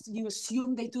box, you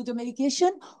assume they do the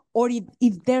medication, or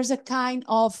if there's a kind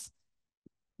of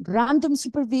random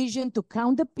supervision to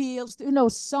count the pills, you know,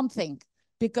 something,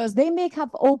 because they may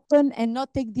have opened and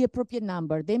not take the appropriate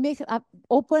number. They may have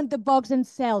opened the box and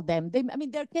sell them. I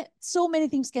mean, so many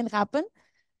things can happen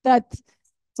that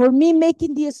for me,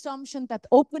 making the assumption that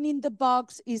opening the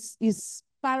box is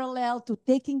parallel to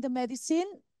taking the medicine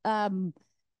can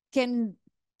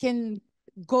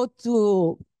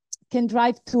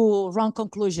drive to wrong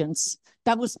conclusions.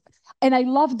 That was, and I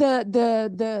love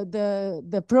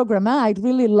the program. I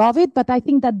really love it, but I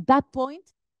think that point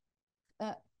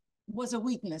was a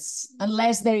weakness,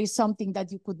 unless there is something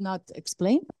that you could not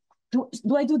explain. Do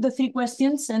I do the 3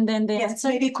 questions and then the Yes, answer?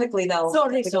 maybe quickly though.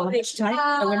 Sorry. We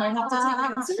might have to take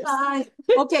answers.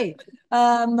 Okay.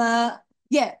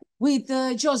 Yeah, with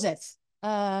Joseph.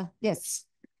 Yes.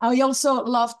 I also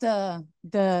loved the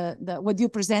what you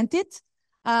presented.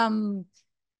 Have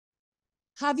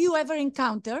you ever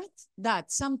encountered that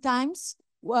sometimes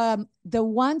the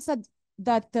ones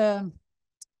that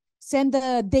send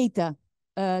the data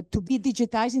to be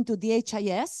digitized into the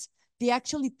HIS, they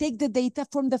actually take the data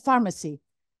from the pharmacy.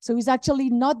 So it's actually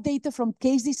not data from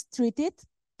cases treated,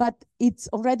 but it's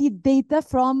already data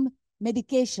from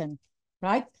medication,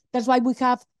 right? That's why we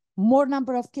have more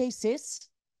number of cases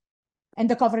and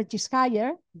the coverage is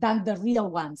higher than the real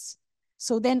ones.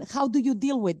 So then how do you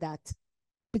deal with that?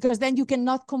 Because then you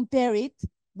cannot compare it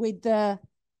with the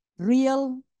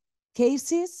real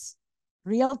cases,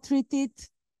 real treated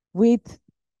with,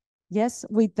 yes,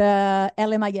 with the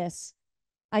LMIS.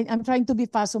 I'm trying to be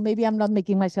fast, so maybe I'm not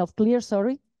making myself clear,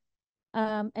 sorry.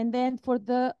 And then for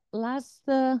the last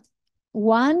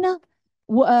one,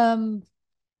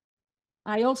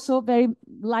 I also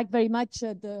like very much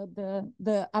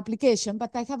the application,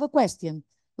 but I have a question.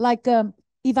 Like,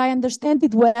 if I understand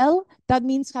it well, that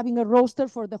means having a roster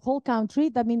for the whole country.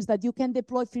 That means that you can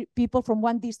deploy people from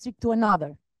one district to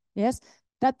another. Yes,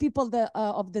 that people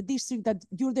of the district that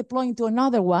you're deploying to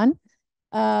another one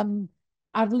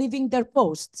are leaving their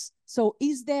posts. So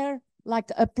is there like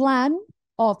a plan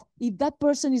of if that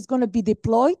person is going to be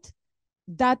deployed,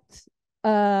 that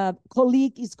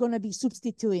colleague is going to be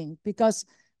substituting? Because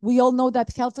we all know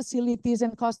that health facilities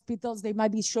and hospitals, they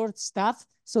might be short staffed.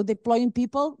 So deploying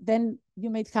people, then you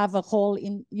may have a hole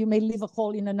in, you may leave a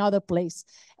hole in another place.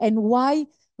 And why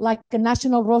like a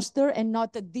national roster and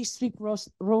not a district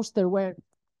roster where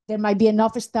there might be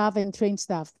enough staff and trained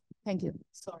staff? Thank you.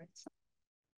 Sorry.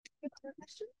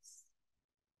 Questions?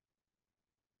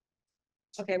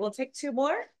 Okay, we'll take 2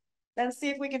 more. Then see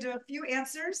if we can do a few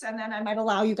answers, and then I might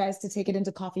allow you guys to take it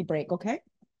into coffee break, okay?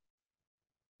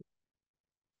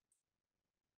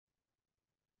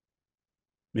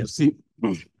 Merci.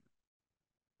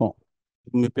 Bon,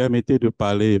 vous me permettez de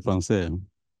parler français.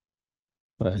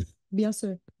 Ouais. Bien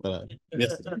sûr. Voilà.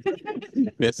 Merci.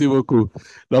 Merci beaucoup.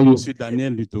 Donc, je suis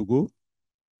Daniel du Togo.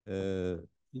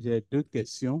 J'ai 2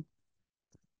 questions.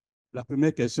 La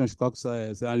première question, je crois que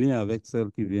c'est en lien avec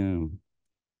celle qui vient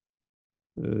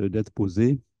d'être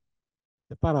posée.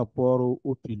 C'est par rapport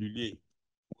aux piluliers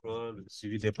pour le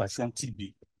suivi des patients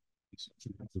TB.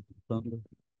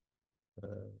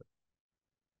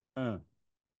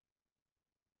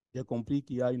 J'ai compris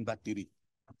qu'il y a une batterie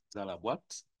dans la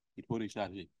boîte qu'il faut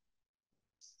recharger.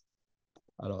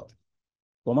 Alors,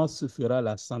 comment se fera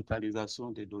la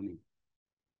centralisation des données?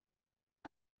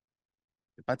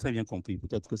 Je n'ai pas très bien compris.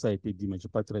 Peut-être que ça a été dit, mais je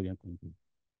n'ai pas très bien compris.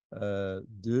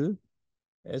 2,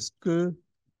 est-ce que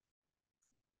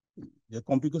j'ai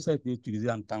compris que ça a été utilisé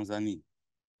en Tanzanie?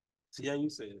 S'il y a eu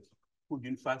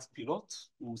d'une phase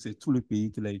pilote ou c'est tout le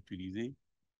pays qui l'a utilisé?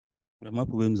 Vraiment,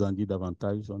 pouvez nous en dire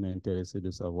davantage? On est intéressé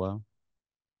de savoir,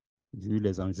 vu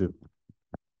les enjeux.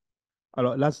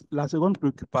 Alors, la seconde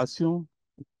préoccupation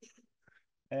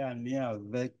est en lien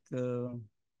avec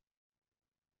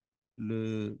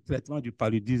le traitement du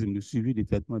paludisme, le suivi du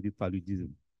traitement du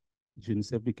paludisme. Je ne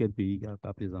sais plus quel pays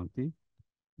a présenté.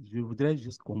 Je voudrais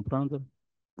juste comprendre,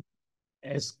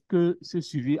 est-ce que ce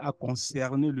suivi a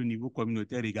concerné le niveau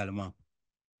communautaire également?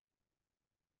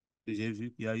 J'ai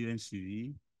vu qu'il y a eu un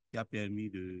suivi qui a permis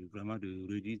vraiment de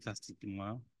réduire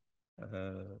drastiquement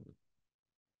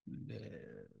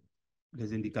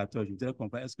les indicateurs. Je voudrais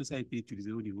comprendre, est-ce que ça a été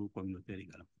utilisé au niveau communautaire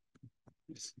également?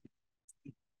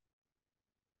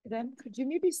 Then could you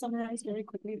maybe summarize very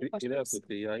quickly the questions?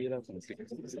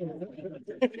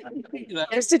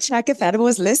 Just to check if Adam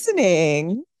was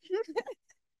listening.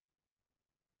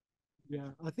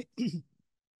 Yeah,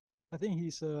 I think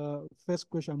his first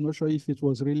question, I'm not sure if it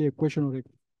was really a question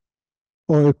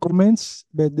or a comment,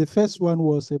 but the first one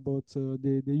was about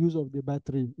the use of the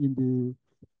battery in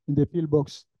the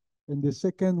pillbox. And the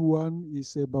second one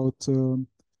is about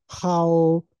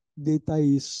how data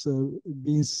is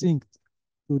being synced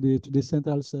to the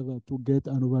central server to get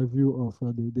an overview of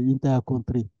the entire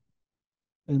country.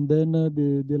 And then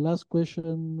the last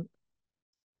question.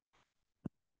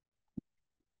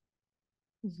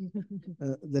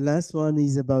 The last one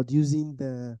is about using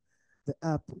the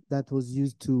app that was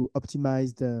used to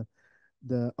optimize the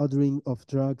ordering of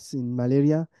drugs in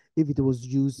malaria, if it was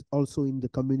used also in the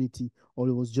community or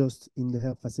it was just in the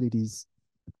health facilities.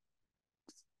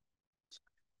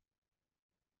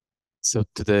 So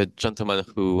to the gentleman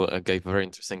who gave a very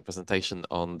interesting presentation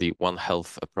on the One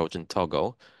Health approach in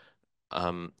Togo.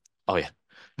 Oh yeah.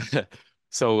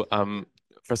 So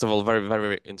first of all, very,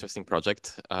 very interesting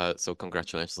project. So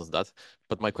congratulations on that.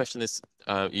 But my question is,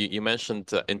 you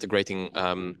mentioned integrating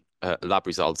lab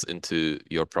results into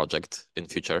your project in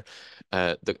future.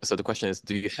 So the question is,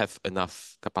 do you have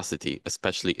enough capacity,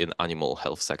 especially in animal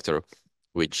health sector,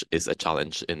 which is a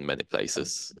challenge in many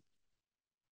places?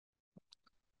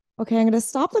 Okay, I'm going to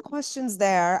stop the questions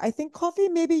there. I think, Kofi,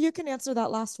 maybe you can answer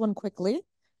that last one quickly.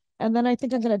 And then I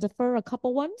think I'm going to defer a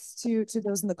couple ones to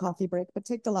those in the coffee break, but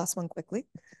take the last one quickly.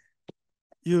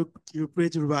 You're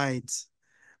pretty right.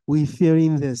 We're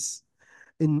fearing this.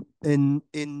 In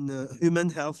human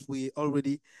health, we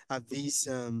already have these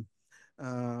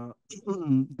the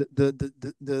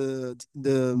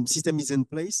system is in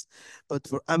place, but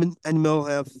for animal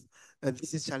health,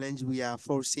 this is a challenge we are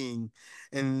foreseeing,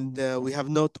 and we have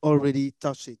not already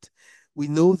touched it. We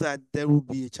know that there will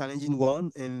be a challenging one,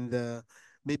 and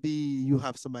maybe you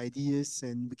have some ideas,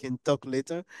 and we can talk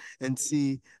later and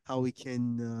see how we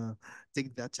can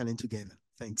take that challenge together.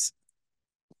 Thanks.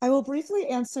 I will briefly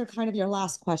answer kind of your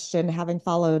last question, having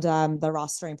followed the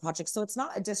rostering project. So it's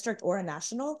not a district or a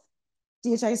national.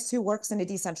 DHIS2 works in a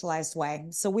decentralized way.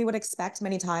 So we would expect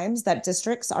many times that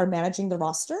districts are managing the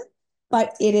roster,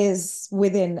 but it is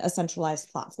within a centralized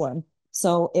platform.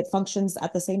 So it functions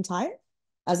at the same time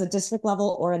as a district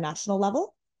level or a national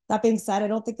level. That being said, I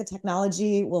don't think the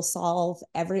technology will solve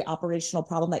every operational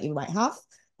problem that you might have,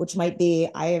 which might be,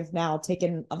 I have now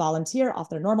taken a volunteer off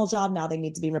their normal job, now they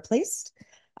need to be replaced.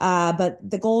 But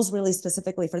the goals really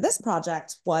specifically for this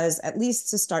project was at least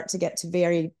to start to get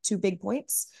to two big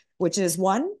points, which is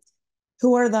one,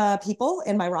 who are the people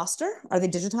in my roster? Are they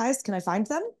digitized? Can I find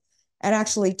them? And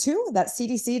actually two, that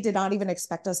CDC did not even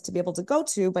expect us to be able to go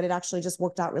to, but it actually just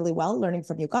worked out really well, learning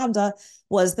from Uganda,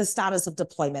 was the status of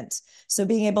deployment. So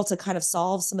being able to kind of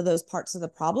solve some of those parts of the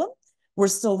problem were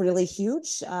still really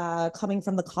huge, coming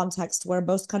from the context where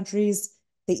most countries,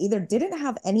 they either didn't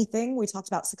have anything. We talked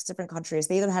about 6 different countries.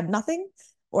 They either had nothing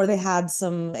or they had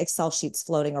some Excel sheets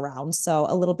floating around. So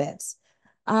a little bit.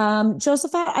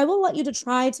 Josephat, I will let you to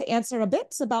try to answer a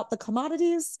bit about the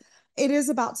commodities. It is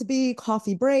about to be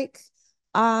coffee break.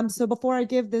 So before I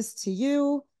give this to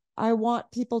you, I want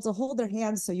people to hold their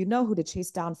hands so you know who to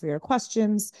chase down for your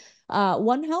questions.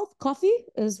 One Health Coffee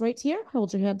is right here.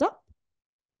 Hold your hand up.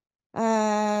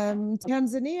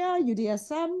 Tanzania,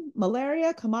 UDSM,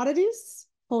 malaria, commodities.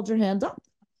 Hold your hand up.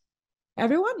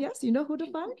 Everyone, yes, you know who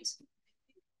to find.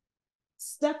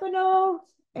 Stefano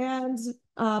and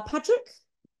Patrick,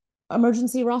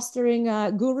 emergency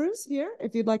rostering gurus here,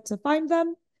 if you'd like to find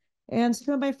them. And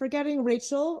who am I forgetting?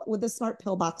 Rachel with the smart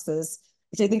pillboxes,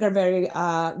 which I think are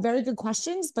very good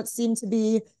questions, but seem to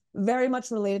be very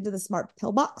much related to the smart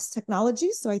pillbox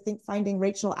technology. So I think finding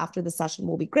Rachel after the session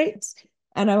will be great.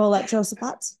 And I will let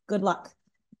Josephat, good luck.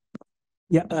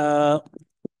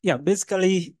 Yeah,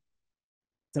 basically,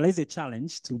 there is a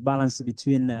challenge to balance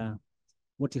between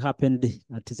what happened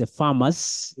at the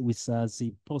farmers with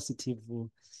the positive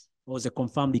or the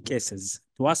confirmed cases.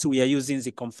 To us, we are using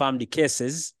the confirmed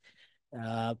cases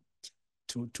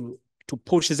to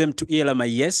push them to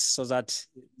ELMIS so that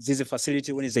this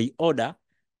facility, when they order,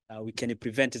 we can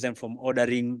prevent them from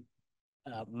ordering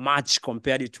much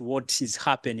compared to what is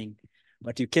happening.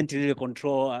 But you can't really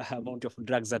control the amount of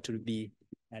drugs that will be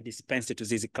dispensed to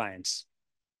these clients.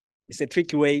 It's a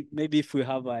tricky way. Maybe if we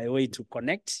have a way to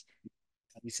connect,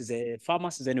 this is a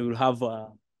pharmacy, then we will have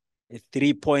a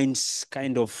 3 points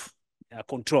kind of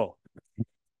control.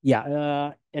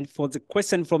 Yeah, and for the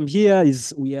question from here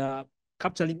is we are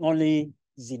capturing only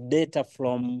the data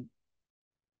from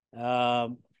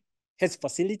health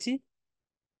facility.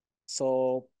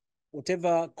 So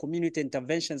whatever community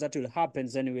interventions that will happen,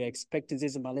 then we are expecting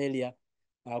these malaria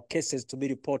cases to be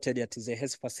reported at the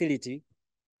health facility.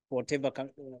 For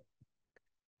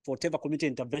whatever community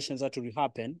interventions that will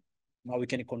happen, now we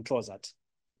can control that.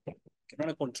 We can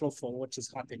only control for what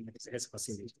is happening at the health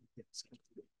facility. Yes.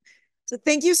 So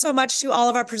thank you so much to all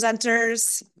of our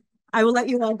presenters. I will let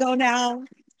you all go now.